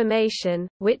transformation,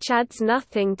 which adds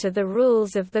nothing to the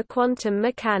rules of the quantum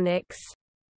mechanics.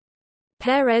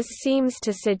 Perez seems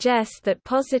to suggest that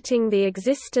positing the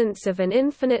existence of an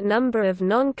infinite number of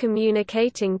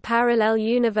non-communicating parallel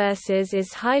universes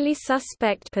is highly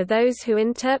suspect per those who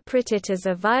interpret it as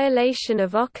a violation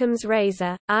of Occam's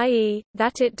razor, i.e.,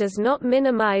 that it does not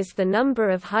minimize the number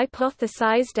of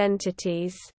hypothesized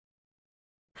entities.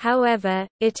 However,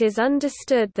 it is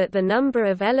understood that the number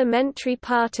of elementary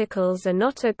particles are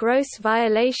not a gross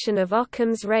violation of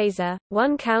Occam's razor,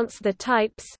 one counts the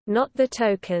types, not the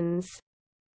tokens.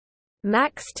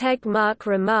 Max Tegmark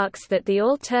remarks that the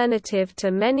alternative to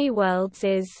many worlds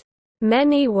is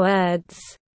many words.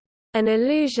 an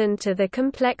allusion to the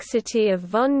complexity of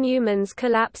von Neumann's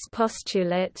collapse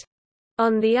postulate.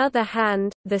 On the other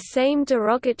hand, the same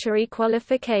derogatory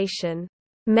qualification,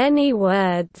 many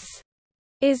words,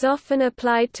 is often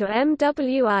applied to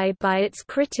MWI by its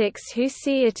critics who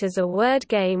see it as a word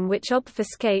game which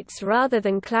obfuscates rather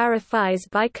than clarifies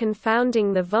by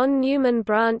confounding the von Neumann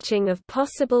branching of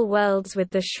possible worlds with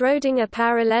the Schrödinger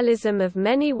parallelism of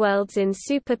many worlds in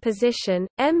superposition.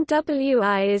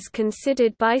 MWI is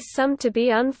considered by some to be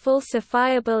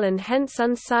unfalsifiable and hence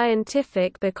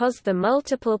unscientific because the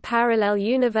multiple parallel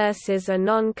universes are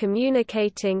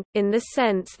non-communicating, in the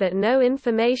sense that no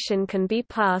information can be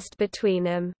passed between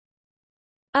them.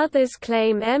 Others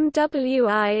claim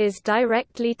MWI is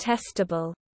directly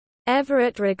testable.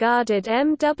 Everett regarded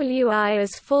MWI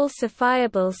as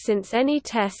falsifiable since any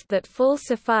test that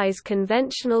falsifies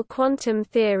conventional quantum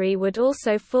theory would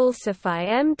also falsify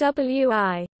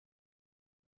MWI.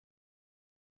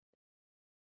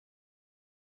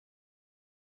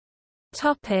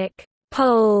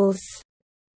 Poles.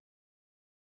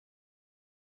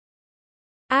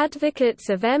 Advocates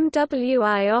of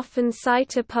MWI often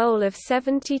cite a poll of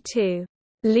 72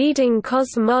 leading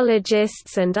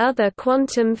cosmologists and other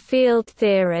quantum field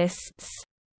theorists,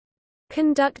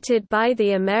 conducted by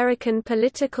the American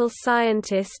political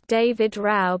scientist David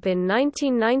Raub in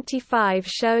 1995,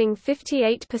 showing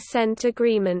 58%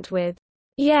 agreement with,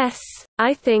 "Yes,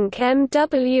 I think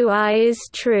MWI is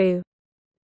true."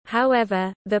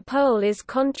 However, the poll is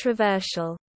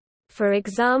controversial. For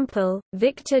example,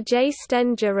 Victor J.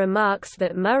 Stenger remarks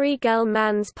that Murray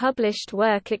Gell-Mann's published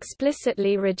work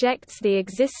explicitly rejects the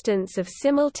existence of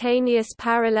simultaneous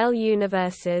parallel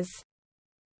universes.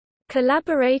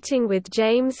 Collaborating with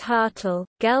James Hartle,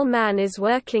 Gell-Mann is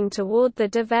working toward the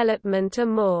development of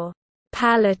more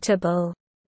palatable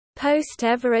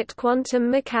post-Everett quantum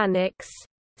mechanics.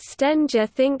 Stenger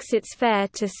thinks it's fair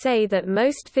to say that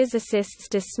most physicists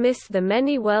dismiss the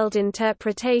many-world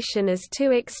interpretation as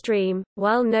too extreme,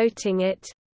 while noting it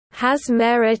has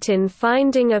merit in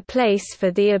finding a place for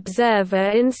the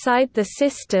observer inside the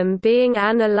system being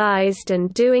analyzed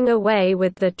and doing away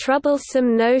with the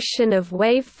troublesome notion of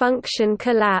wave-function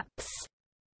collapse.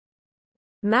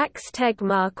 Max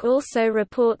Tegmark also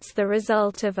reports the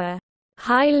result of a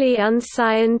highly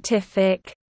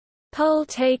unscientific poll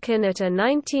taken at a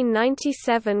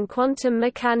 1997 quantum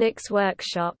mechanics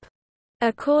workshop.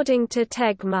 According to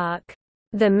Tegmark,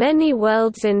 the many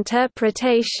worlds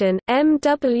interpretation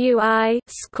 (MWI)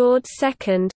 scored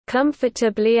second,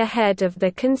 comfortably ahead of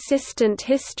the consistent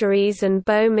histories and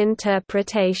Bohm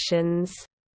interpretations.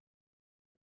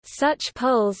 Such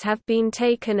polls have been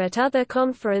taken at other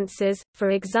conferences,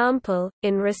 for example,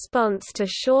 in response to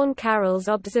Sean Carroll's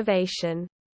observation,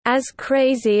 "As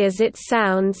crazy as it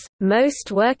sounds,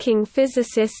 most working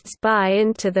physicists buy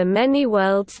into the many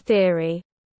worlds theory."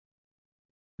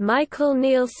 Michael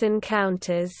Nielsen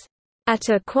counters, "At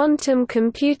a quantum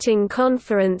computing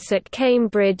conference at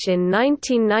Cambridge in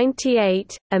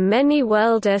 1998, a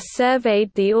many-worlder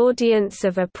surveyed the audience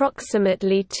of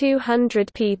approximately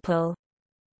 200 people.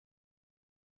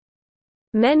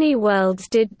 Many worlds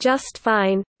did just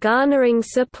fine, garnering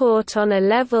support on a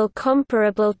level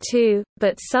comparable to,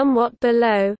 but somewhat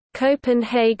below,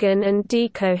 Copenhagen and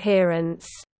decoherence."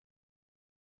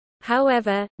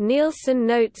 However, Nielsen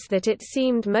notes that it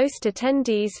seemed most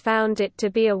attendees found it to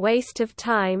be a waste of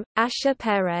time. Asher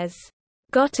Perez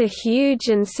got a huge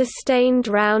and sustained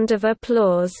round of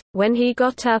applause, when he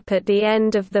got up at the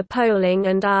end of the polling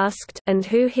and asked, "And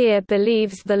who here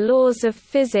believes the laws of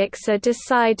physics are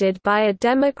decided by a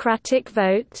democratic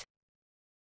vote?"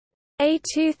 A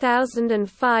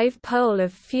 2005 poll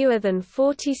of fewer than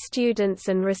 40 students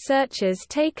and researchers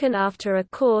taken after a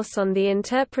course on the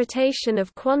interpretation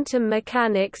of quantum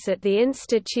mechanics at the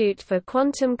Institute for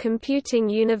Quantum Computing,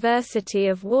 University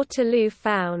of Waterloo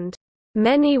found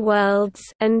many worlds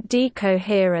and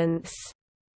decoherence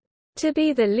to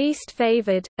be the least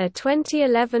favored. A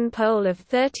 2011 poll of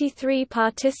 33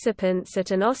 participants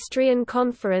at an Austrian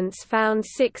conference found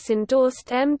 6 endorsed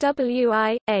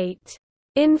MWI, 8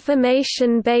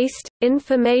 information-based,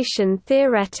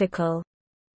 information-theoretical,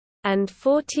 and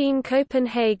 14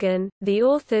 Copenhagen. The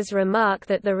authors remark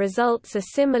that the results are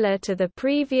similar to the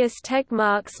previous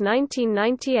Tegmark's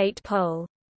 1998 poll.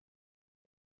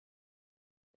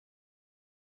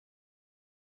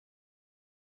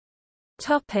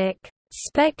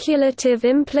 Speculative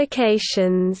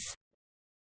implications.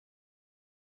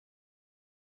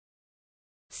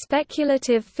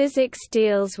 Speculative physics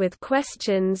deals with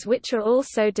questions which are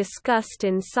also discussed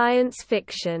in science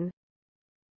fiction.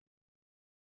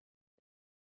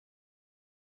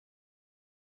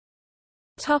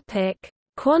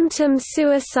 Quantum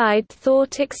suicide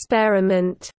thought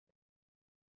experiment.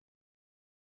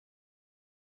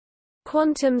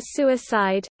 Quantum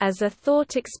suicide, as a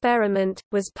thought experiment,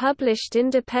 was published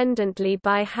independently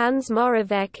by Hans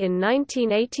Moravec in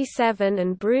 1987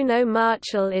 and Bruno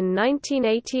Marchal in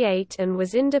 1988 and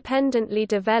was independently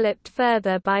developed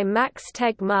further by Max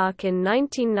Tegmark in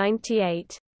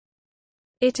 1998.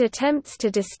 It attempts to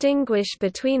distinguish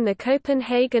between the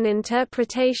Copenhagen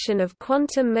interpretation of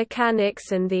quantum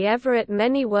mechanics and the Everett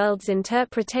many-worlds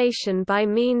interpretation by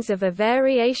means of a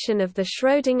variation of the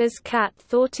Schrödinger's cat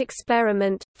thought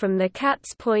experiment, from the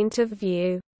cat's point of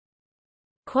view.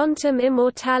 Quantum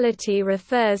immortality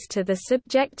refers to the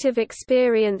subjective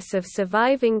experience of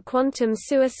surviving quantum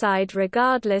suicide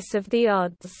regardless of the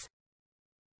odds.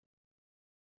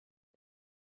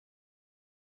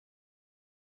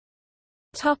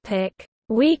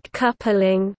 Weak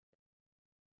coupling.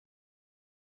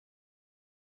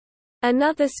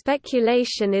 Another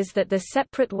speculation is that the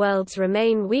separate worlds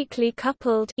remain weakly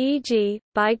coupled, e.g.,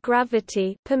 by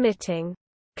gravity, permitting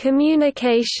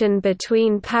communication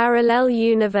between parallel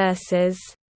universes.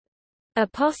 A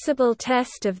possible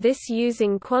test of this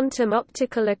using quantum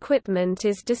optical equipment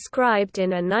is described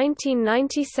in a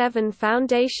 1997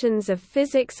 Foundations of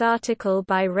Physics article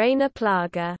by Rainer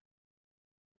Plage.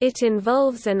 It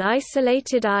involves an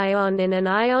isolated ion in an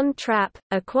ion trap,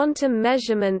 a quantum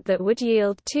measurement that would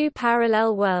yield two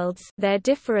parallel worlds, their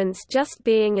difference just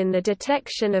being in the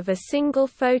detection of a single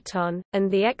photon, and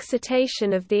the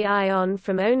excitation of the ion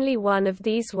from only one of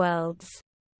these worlds.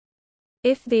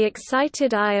 If the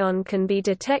excited ion can be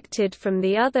detected from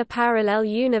the other parallel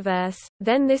universe,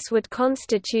 then this would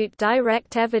constitute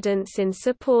direct evidence in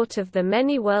support of the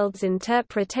many-worlds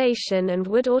interpretation and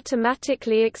would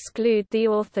automatically exclude the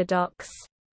orthodox,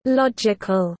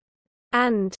 logical,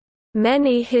 and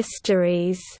many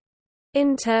histories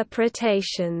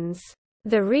interpretations.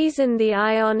 The reason the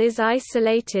ion is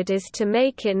isolated is to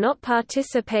make it not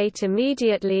participate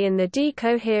immediately in the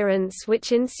decoherence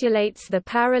which insulates the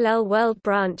parallel world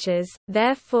branches,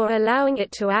 therefore allowing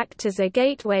it to act as a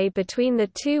gateway between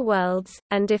the two worlds,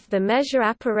 and if the measure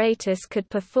apparatus could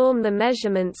perform the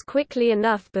measurements quickly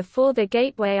enough before the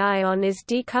gateway ion is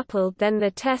decoupled, then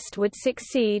the test would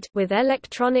succeed. With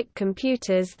electronic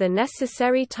computers, the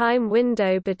necessary time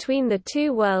window between the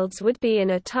two worlds would be in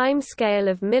a time scale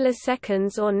of milliseconds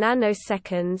or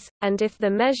nanoseconds, and if the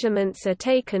measurements are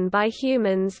taken by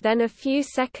humans, then a few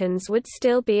seconds would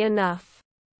still be enough.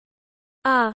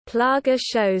 Plage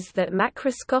shows that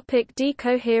macroscopic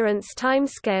decoherence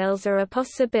timescales are a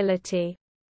possibility.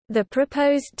 The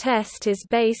proposed test is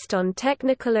based on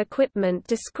technical equipment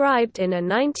described in a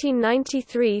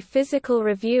 1993 Physical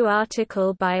Review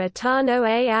article by Atano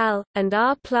et al., and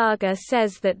Plage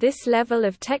says that this level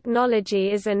of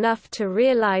technology is enough to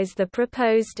realize the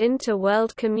proposed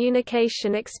inter-world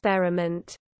communication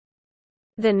experiment.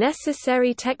 The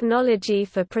necessary technology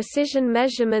for precision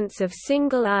measurements of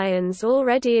single ions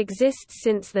already exists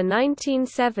since the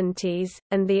 1970s,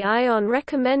 and the ion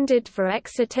recommended for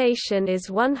excitation is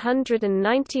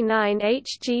 199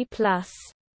 Hg+.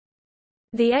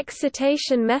 The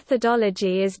excitation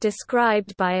methodology is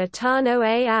described by Atano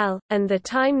et al., and the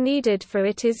time needed for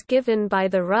it is given by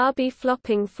the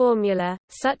Rabi-flopping formula.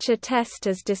 Such a test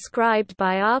as described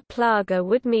by Plage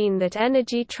would mean that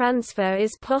energy transfer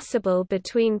is possible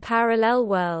between parallel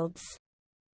worlds.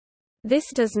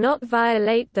 This does not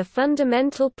violate the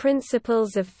fundamental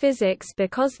principles of physics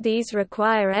because these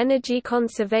require energy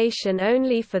conservation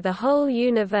only for the whole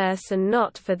universe and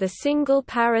not for the single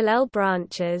parallel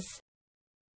branches.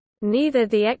 Neither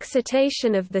the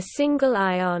excitation of the single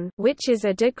ion, which is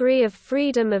a degree of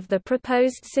freedom of the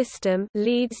proposed system,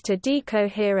 leads to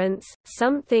decoherence,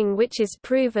 something which is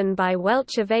proven by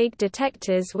Welcher-Vague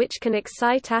detectors which can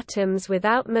excite atoms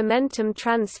without momentum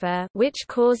transfer, which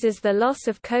causes the loss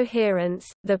of coherence.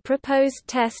 The proposed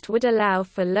test would allow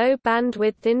for low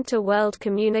bandwidth inter-world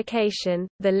communication,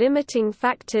 the limiting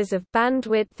factors of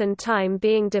bandwidth and time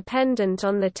being dependent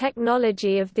on the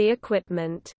technology of the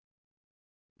equipment.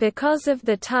 Because of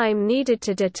the time needed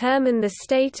to determine the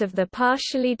state of the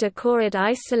partially decohered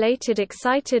isolated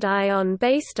excited ion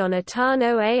based on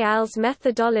Atano et al.'s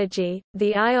methodology,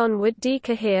 the ion would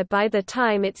decohere by the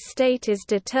time its state is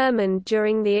determined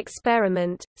during the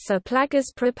experiment, so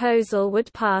Plage's proposal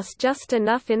would pass just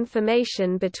enough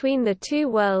information between the two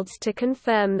worlds to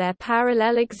confirm their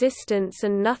parallel existence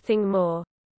and nothing more.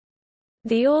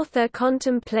 The author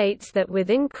contemplates that with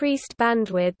increased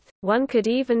bandwidth, one could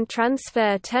even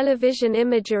transfer television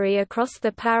imagery across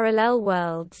the parallel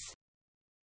worlds.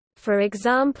 For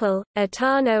example,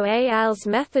 Atano et al.'s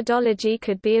methodology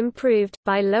could be improved,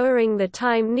 by lowering the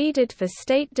time needed for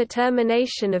state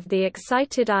determination of the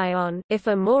excited ion if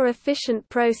a more efficient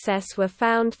process were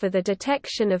found for the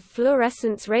detection of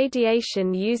fluorescence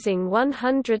radiation using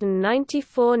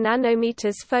 194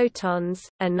 nanometers photons.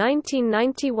 A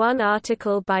 1991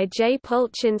 article by J.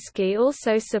 Polchinski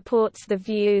also supports the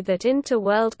view that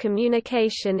interworld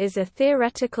communication is a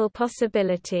theoretical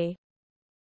possibility.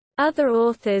 Other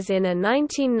authors in a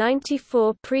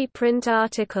 1994 preprint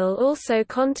article also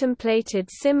contemplated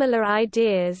similar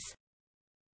ideas.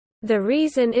 The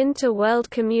reason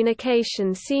interworld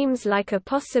communication seems like a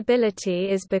possibility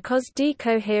is because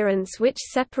decoherence which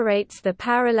separates the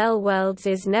parallel worlds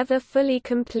is never fully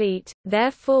complete,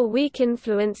 therefore weak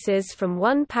influences from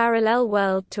one parallel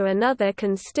world to another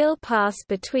can still pass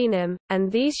between them,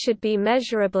 and these should be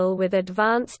measurable with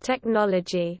advanced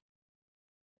technology.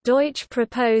 Deutsch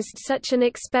proposed such an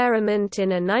experiment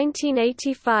in a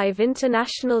 1985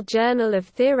 International Journal of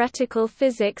Theoretical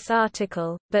Physics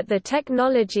article, but the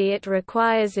technology it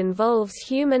requires involves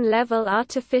human-level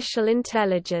artificial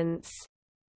intelligence.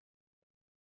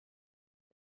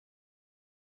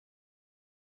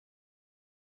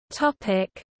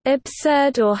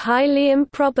 Absurd or highly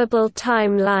improbable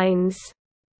timelines.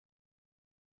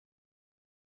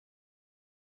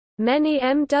 Many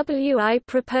MWI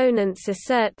proponents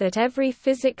assert that every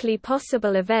physically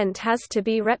possible event has to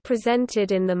be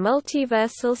represented in the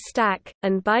multiversal stack,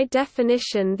 and by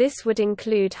definition this would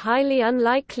include highly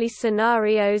unlikely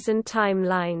scenarios and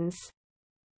timelines.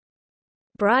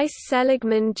 Bryce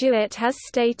Seligman Jewett has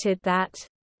stated that,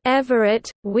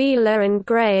 "Everett, Wheeler and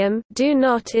Graham do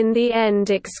not in the end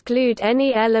exclude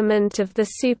any element of the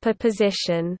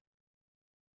superposition.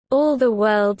 All the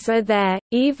worlds are there,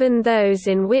 even those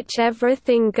in which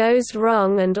everything goes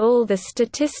wrong and all the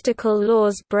statistical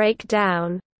laws break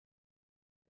down."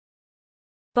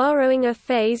 Borrowing a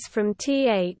phrase from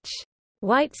T.H.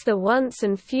 White's The Once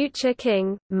and Future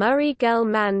King, Murray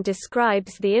Gell-Mann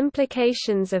describes the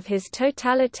implications of his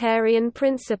totalitarian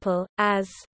principle, as,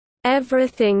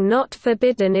 "Everything not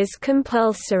forbidden is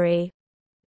compulsory."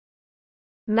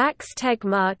 Max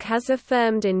Tegmark has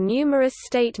affirmed in numerous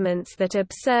statements that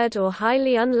absurd or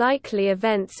highly unlikely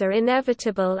events are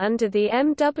inevitable under the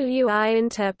MWI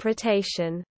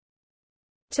interpretation.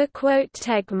 To quote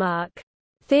Tegmark,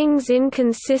 "Things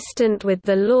inconsistent with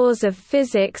the laws of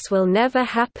physics will never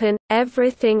happen,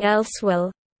 everything else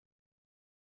will."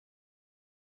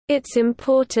 It's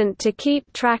important to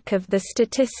keep track of the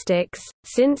statistics,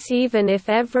 since even if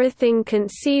everything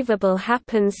conceivable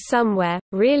happens somewhere,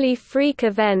 really freak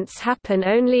events happen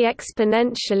only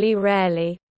exponentially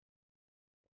rarely.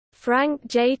 Frank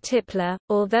J. Tipler,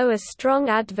 although a strong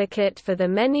advocate for the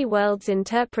many worlds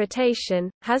interpretation,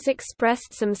 has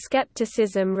expressed some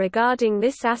skepticism regarding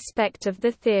this aspect of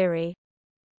the theory.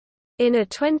 In a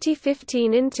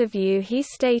 2015 interview he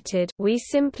stated, "We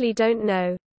simply don't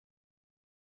know.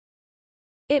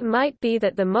 It might be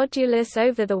that the modulus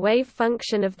over the wave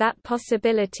function of that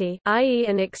possibility, i.e.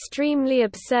 an extremely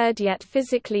absurd yet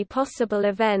physically possible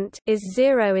event, is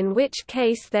zero, in which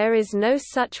case there is no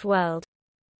such world.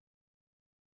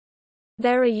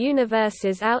 There are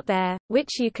universes out there,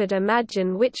 which you could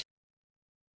imagine which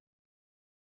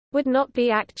would not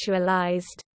be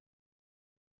actualized."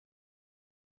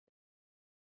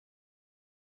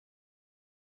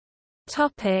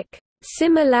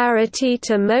 Similarity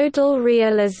to modal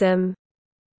realism.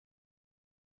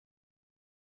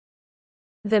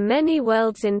 The many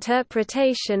worlds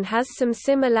interpretation has some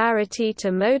similarity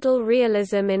to modal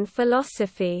realism in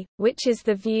philosophy, which is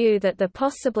the view that the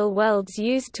possible worlds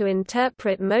used to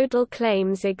interpret modal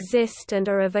claims exist and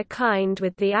are of a kind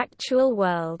with the actual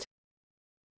world.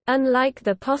 Unlike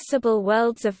the possible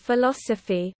worlds of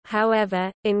philosophy,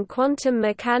 however, in quantum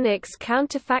mechanics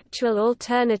counterfactual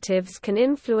alternatives can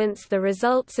influence the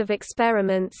results of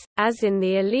experiments, as in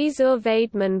the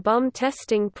Eliezer-Vaidman-Bohm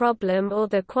testing problem or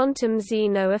the quantum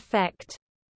Zeno effect.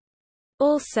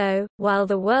 Also, while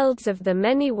the worlds of the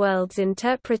many worlds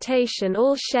interpretation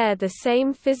all share the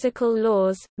same physical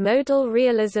laws, modal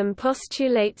realism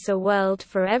postulates a world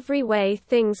for every way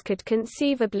things could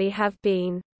conceivably have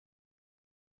been.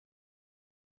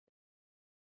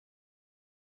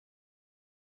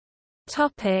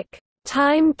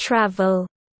 Time travel.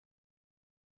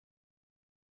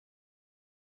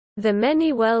 The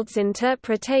many worlds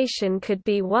interpretation could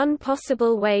be one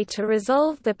possible way to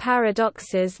resolve the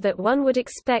paradoxes that one would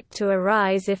expect to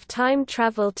arise if time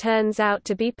travel turns out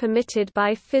to be permitted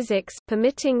by physics,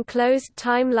 permitting closed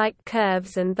time-like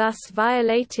curves and thus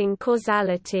violating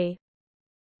causality.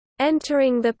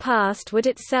 Entering the past would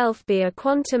itself be a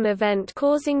quantum event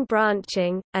causing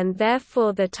branching, and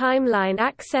therefore the timeline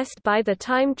accessed by the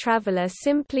time traveler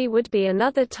simply would be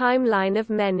another timeline of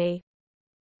many.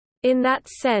 In that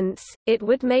sense, it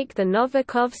would make the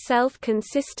Novikov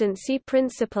self-consistency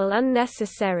principle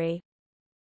unnecessary.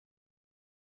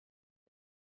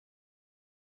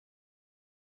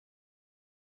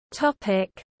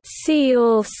 See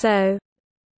also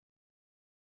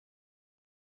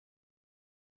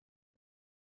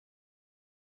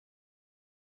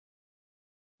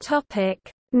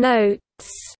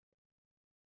Notes.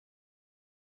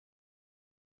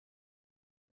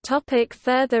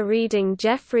 Further reading: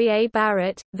 Geoffrey A.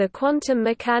 Barrett, The Quantum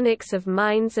Mechanics of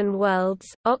Minds and Worlds,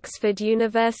 Oxford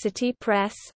University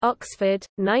Press, Oxford,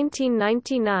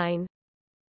 1999.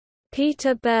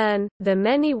 Peter Byrne, The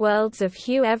Many Worlds of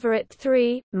Hugh Everett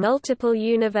III, Multiple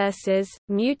Universes,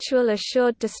 Mutual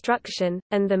Assured Destruction,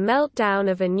 and the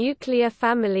Meltdown of a Nuclear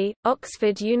Family,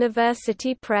 Oxford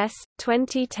University Press,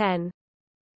 2010.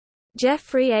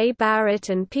 Geoffrey A. Barrett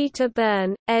and Peter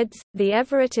Byrne, eds. The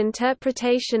Everett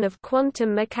Interpretation of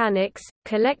Quantum Mechanics,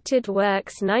 Collected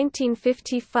Works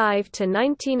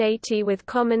 1955–1980 with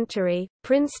Commentary,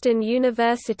 Princeton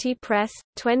University Press,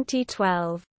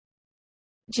 2012.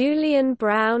 Julian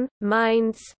Brown,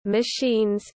 Minds,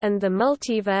 Machines, and the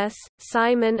Multiverse,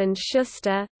 Simon &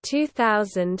 Schuster,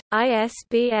 2000,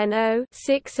 ISBN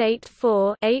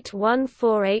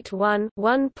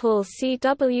 0-684-81481-1. Paul C.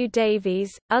 W.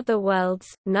 Davies, Other Worlds,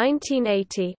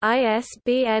 1980,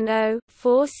 ISBN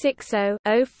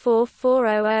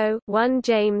 0-460-04400-1.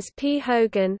 James P.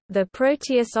 Hogan, The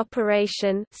Proteus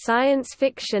Operation, Science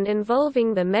Fiction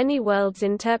Involving the Many Worlds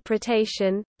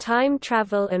Interpretation, Time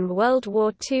Travel and World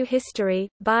War II History,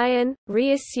 Bayern,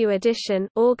 reissue edition,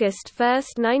 August 1,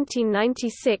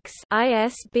 1996,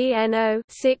 ISBN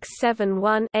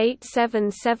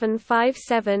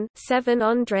 0-671-87757-7.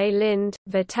 André Linde,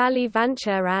 Vitaly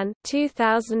Vanchuran,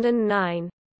 2009.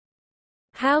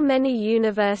 How Many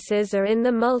Universes Are in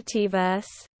the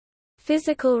Multiverse?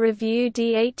 Physical Review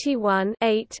D81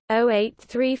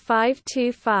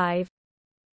 8/083525.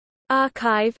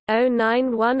 Archive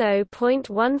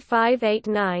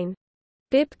 0910.1589.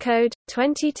 Bibcode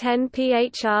 2010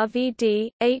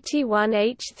 PHRVD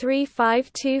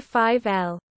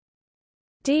 81H3525L.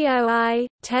 DOI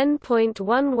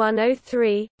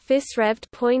 10.1103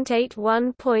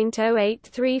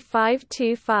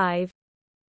 FISREVD.81.083525.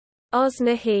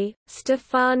 Osnahi,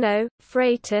 Stefano,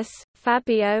 Freitas,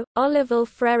 Fabio, Olival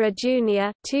Freire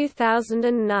Jr.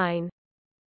 2009.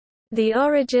 The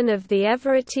Origin of the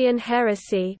Everettian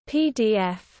Heresy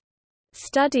PDF.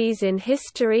 Studies in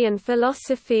History and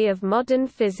Philosophy of Modern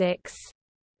Physics.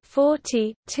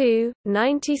 40,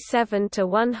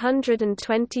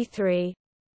 97–123.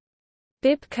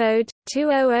 Bibcode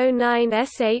 2009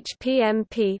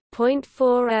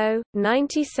 SHPMP.40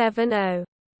 97.0.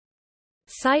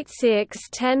 CiteSeerX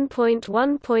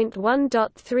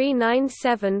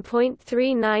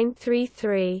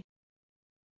 10.1.1.397.3933.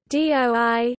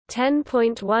 DOI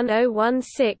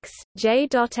 10.1016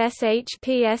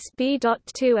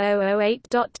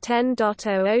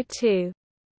 J.SHPSB.2008.10.002.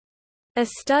 A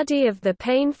study of the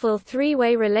painful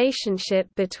three-way relationship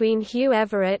between Hugh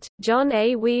Everett, John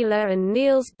A. Wheeler and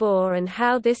Niels Bohr and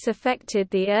how this affected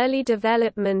the early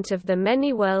development of the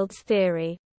many worlds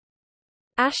theory.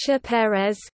 Asher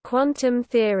Perez, Quantum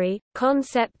Theory,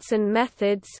 Concepts and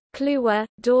Methods, Kluwer,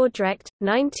 Dordrecht,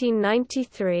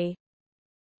 1993.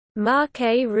 Mark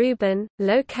A. Rubin,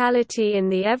 Locality in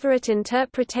the Everett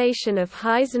Interpretation of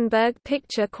Heisenberg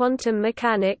Picture Quantum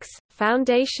Mechanics,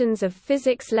 Foundations of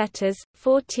Physics Letters,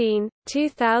 14,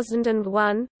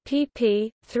 2001,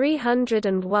 pp.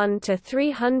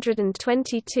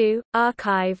 301–322,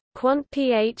 Archive,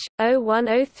 QuantPH,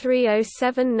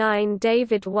 01030779.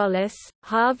 David Wallace,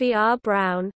 Harvey R.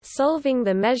 Brown, Solving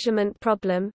the Measurement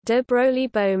Problem, de Broglie.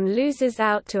 Bohm loses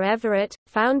out to Everett,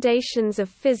 Foundations of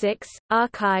Physics,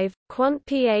 Archive,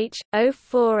 QuantPH,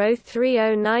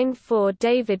 04030994.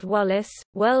 David Wallace,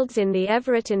 Worlds in the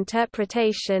Everett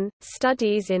Interpretation,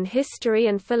 Studies in History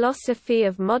and Philosophy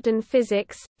of Modern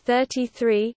Physics,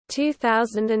 33,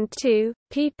 2002,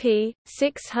 pp.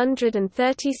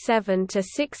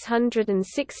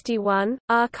 637–661,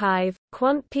 Archive,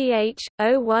 QuantPH,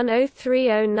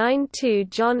 01030992.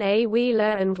 John A.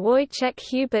 Wheeler and Wojciech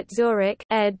Hubert Zurich,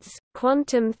 eds.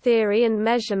 Quantum Theory and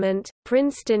Measurement,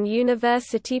 Princeton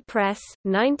University Press,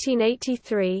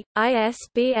 1983,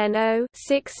 ISBN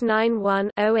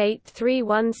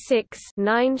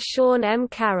 0-691-08316-9. Sean M.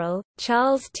 Carroll,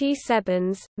 Charles T.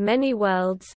 Sebens, Many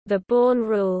Worlds, The Born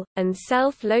Rule, and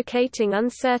Self-Locating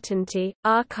Uncertainty,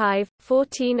 Archive,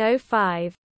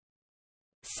 1405.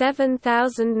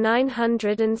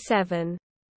 7907.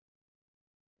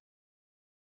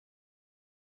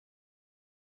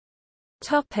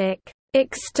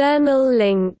 External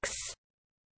links.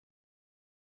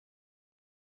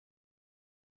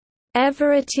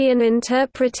 Everettian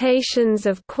interpretations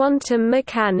of quantum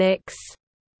mechanics.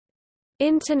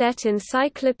 Internet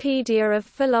Encyclopedia of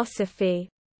Philosophy.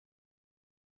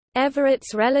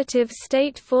 Everett's relative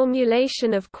state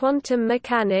formulation of quantum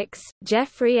mechanics,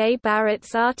 Jeffrey A.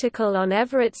 Barrett's article on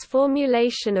Everett's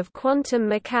formulation of quantum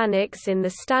mechanics in the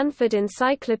Stanford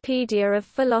Encyclopedia of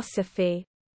Philosophy.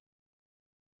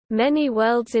 Many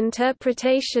Worlds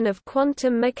Interpretation of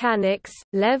Quantum Mechanics,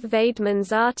 Lev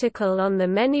Vaidman's article on the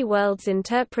Many Worlds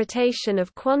Interpretation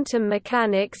of Quantum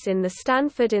Mechanics in the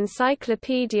Stanford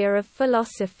Encyclopedia of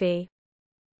Philosophy.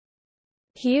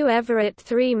 Hugh Everett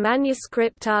III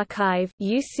Manuscript Archive,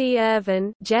 UC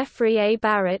Irvine, Jeffrey A.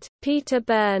 Barrett, Peter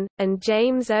Byrne, and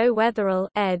James O. Wetherill,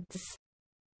 eds.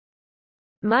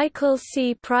 Michael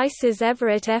C. Price's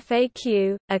Everett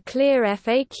FAQ, a clear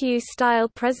FAQ-style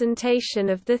presentation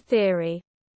of the theory.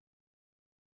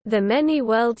 The Many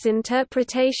Worlds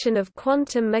Interpretation of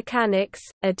Quantum Mechanics,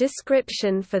 a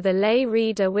description for the lay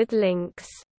reader with links.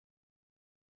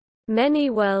 Many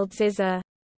Worlds is a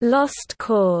lost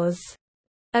cause,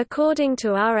 according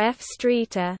to R. F.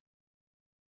 Streeter.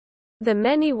 The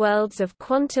Many Worlds of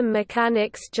Quantum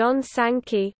Mechanics, John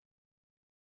Sankey.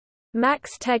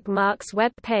 Max Tegmark's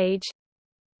web page.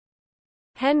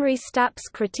 Henry Stapp's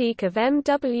critique of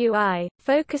MWI,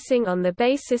 focusing on the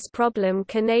basis problem.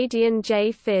 Canadian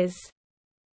J. Phys.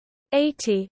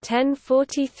 80,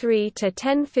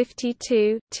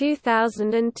 1043–1052,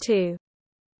 2002.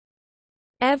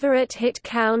 Everett hit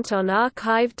count on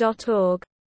archive.org.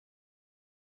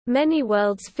 Many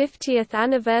Worlds 50th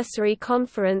Anniversary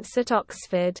Conference at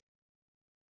Oxford.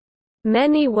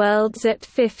 Many Worlds at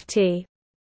 50.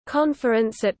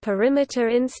 Conference at Perimeter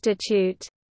Institute.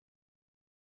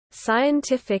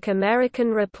 Scientific American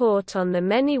Report on the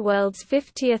Many Worlds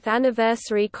 50th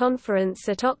Anniversary Conference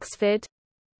at Oxford.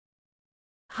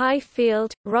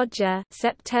 Highfield, Roger,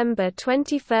 September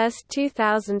 21,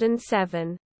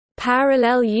 2007.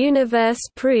 Parallel Universe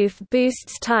Proof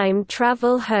Boosts Time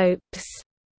Travel Hopes.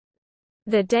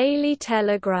 The Daily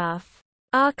Telegraph.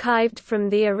 Archived from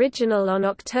the original on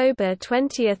October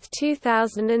 20,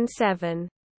 2007.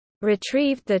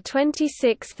 Retrieved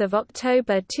 26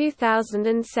 October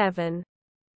 2007.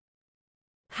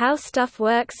 How Stuff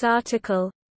Works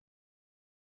article.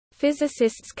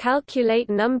 Physicists calculate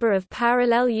number of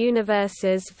parallel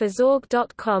universes for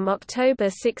Zorg.com, October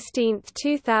 16,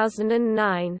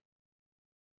 2009.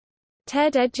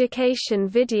 TED Education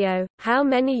video, How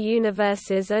Many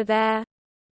Universes Are There?